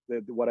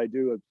what I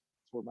do is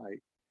for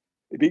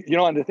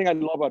and the thing I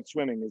love about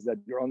swimming is that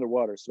you're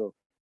underwater, so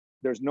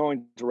there's no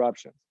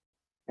interruptions.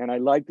 And I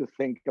like to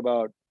think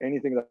about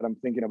anything that I'm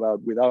thinking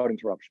about without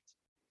interruptions.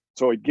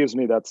 So it gives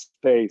me that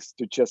space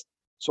to just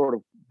sort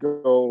of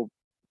go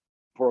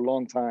for a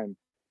long time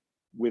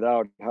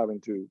without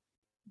having to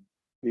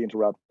be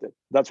interrupted.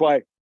 That's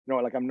why,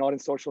 I'm not in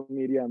social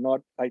media.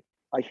 I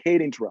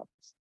hate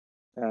interrupts.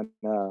 And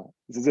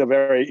this is a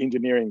very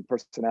engineering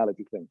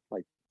personality thing.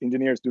 Like,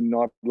 engineers do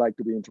not like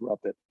to be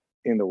interrupted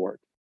in the work.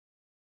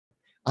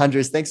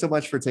 Andres, thanks so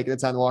much for taking the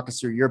time to walk us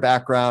through your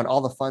background,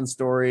 all the fun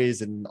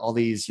stories, and all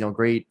these,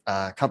 great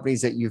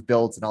companies that you've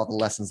built and all the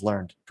lessons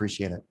learned.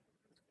 Appreciate it.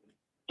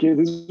 Okay,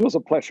 this was a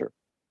pleasure.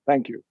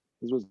 Thank you.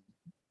 This was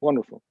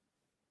wonderful.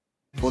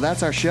 Well,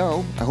 that's our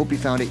show. I hope you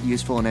found it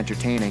useful and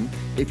entertaining.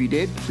 If you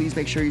did, please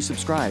make sure you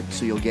subscribe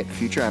so you'll get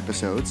future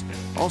episodes.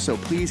 Also,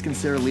 please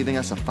consider leaving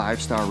us a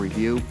 5-star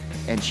review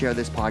and share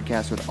this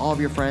podcast with all of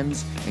your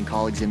friends and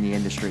colleagues in the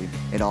industry.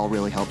 It all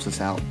really helps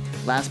us out.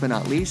 Last but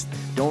not least,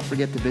 don't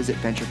forget to visit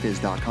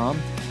venturefizz.com,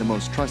 the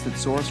most trusted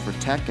source for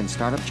tech and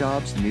startup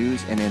jobs,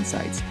 news, and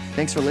insights.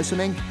 Thanks for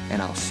listening,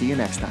 and I'll see you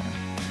next time.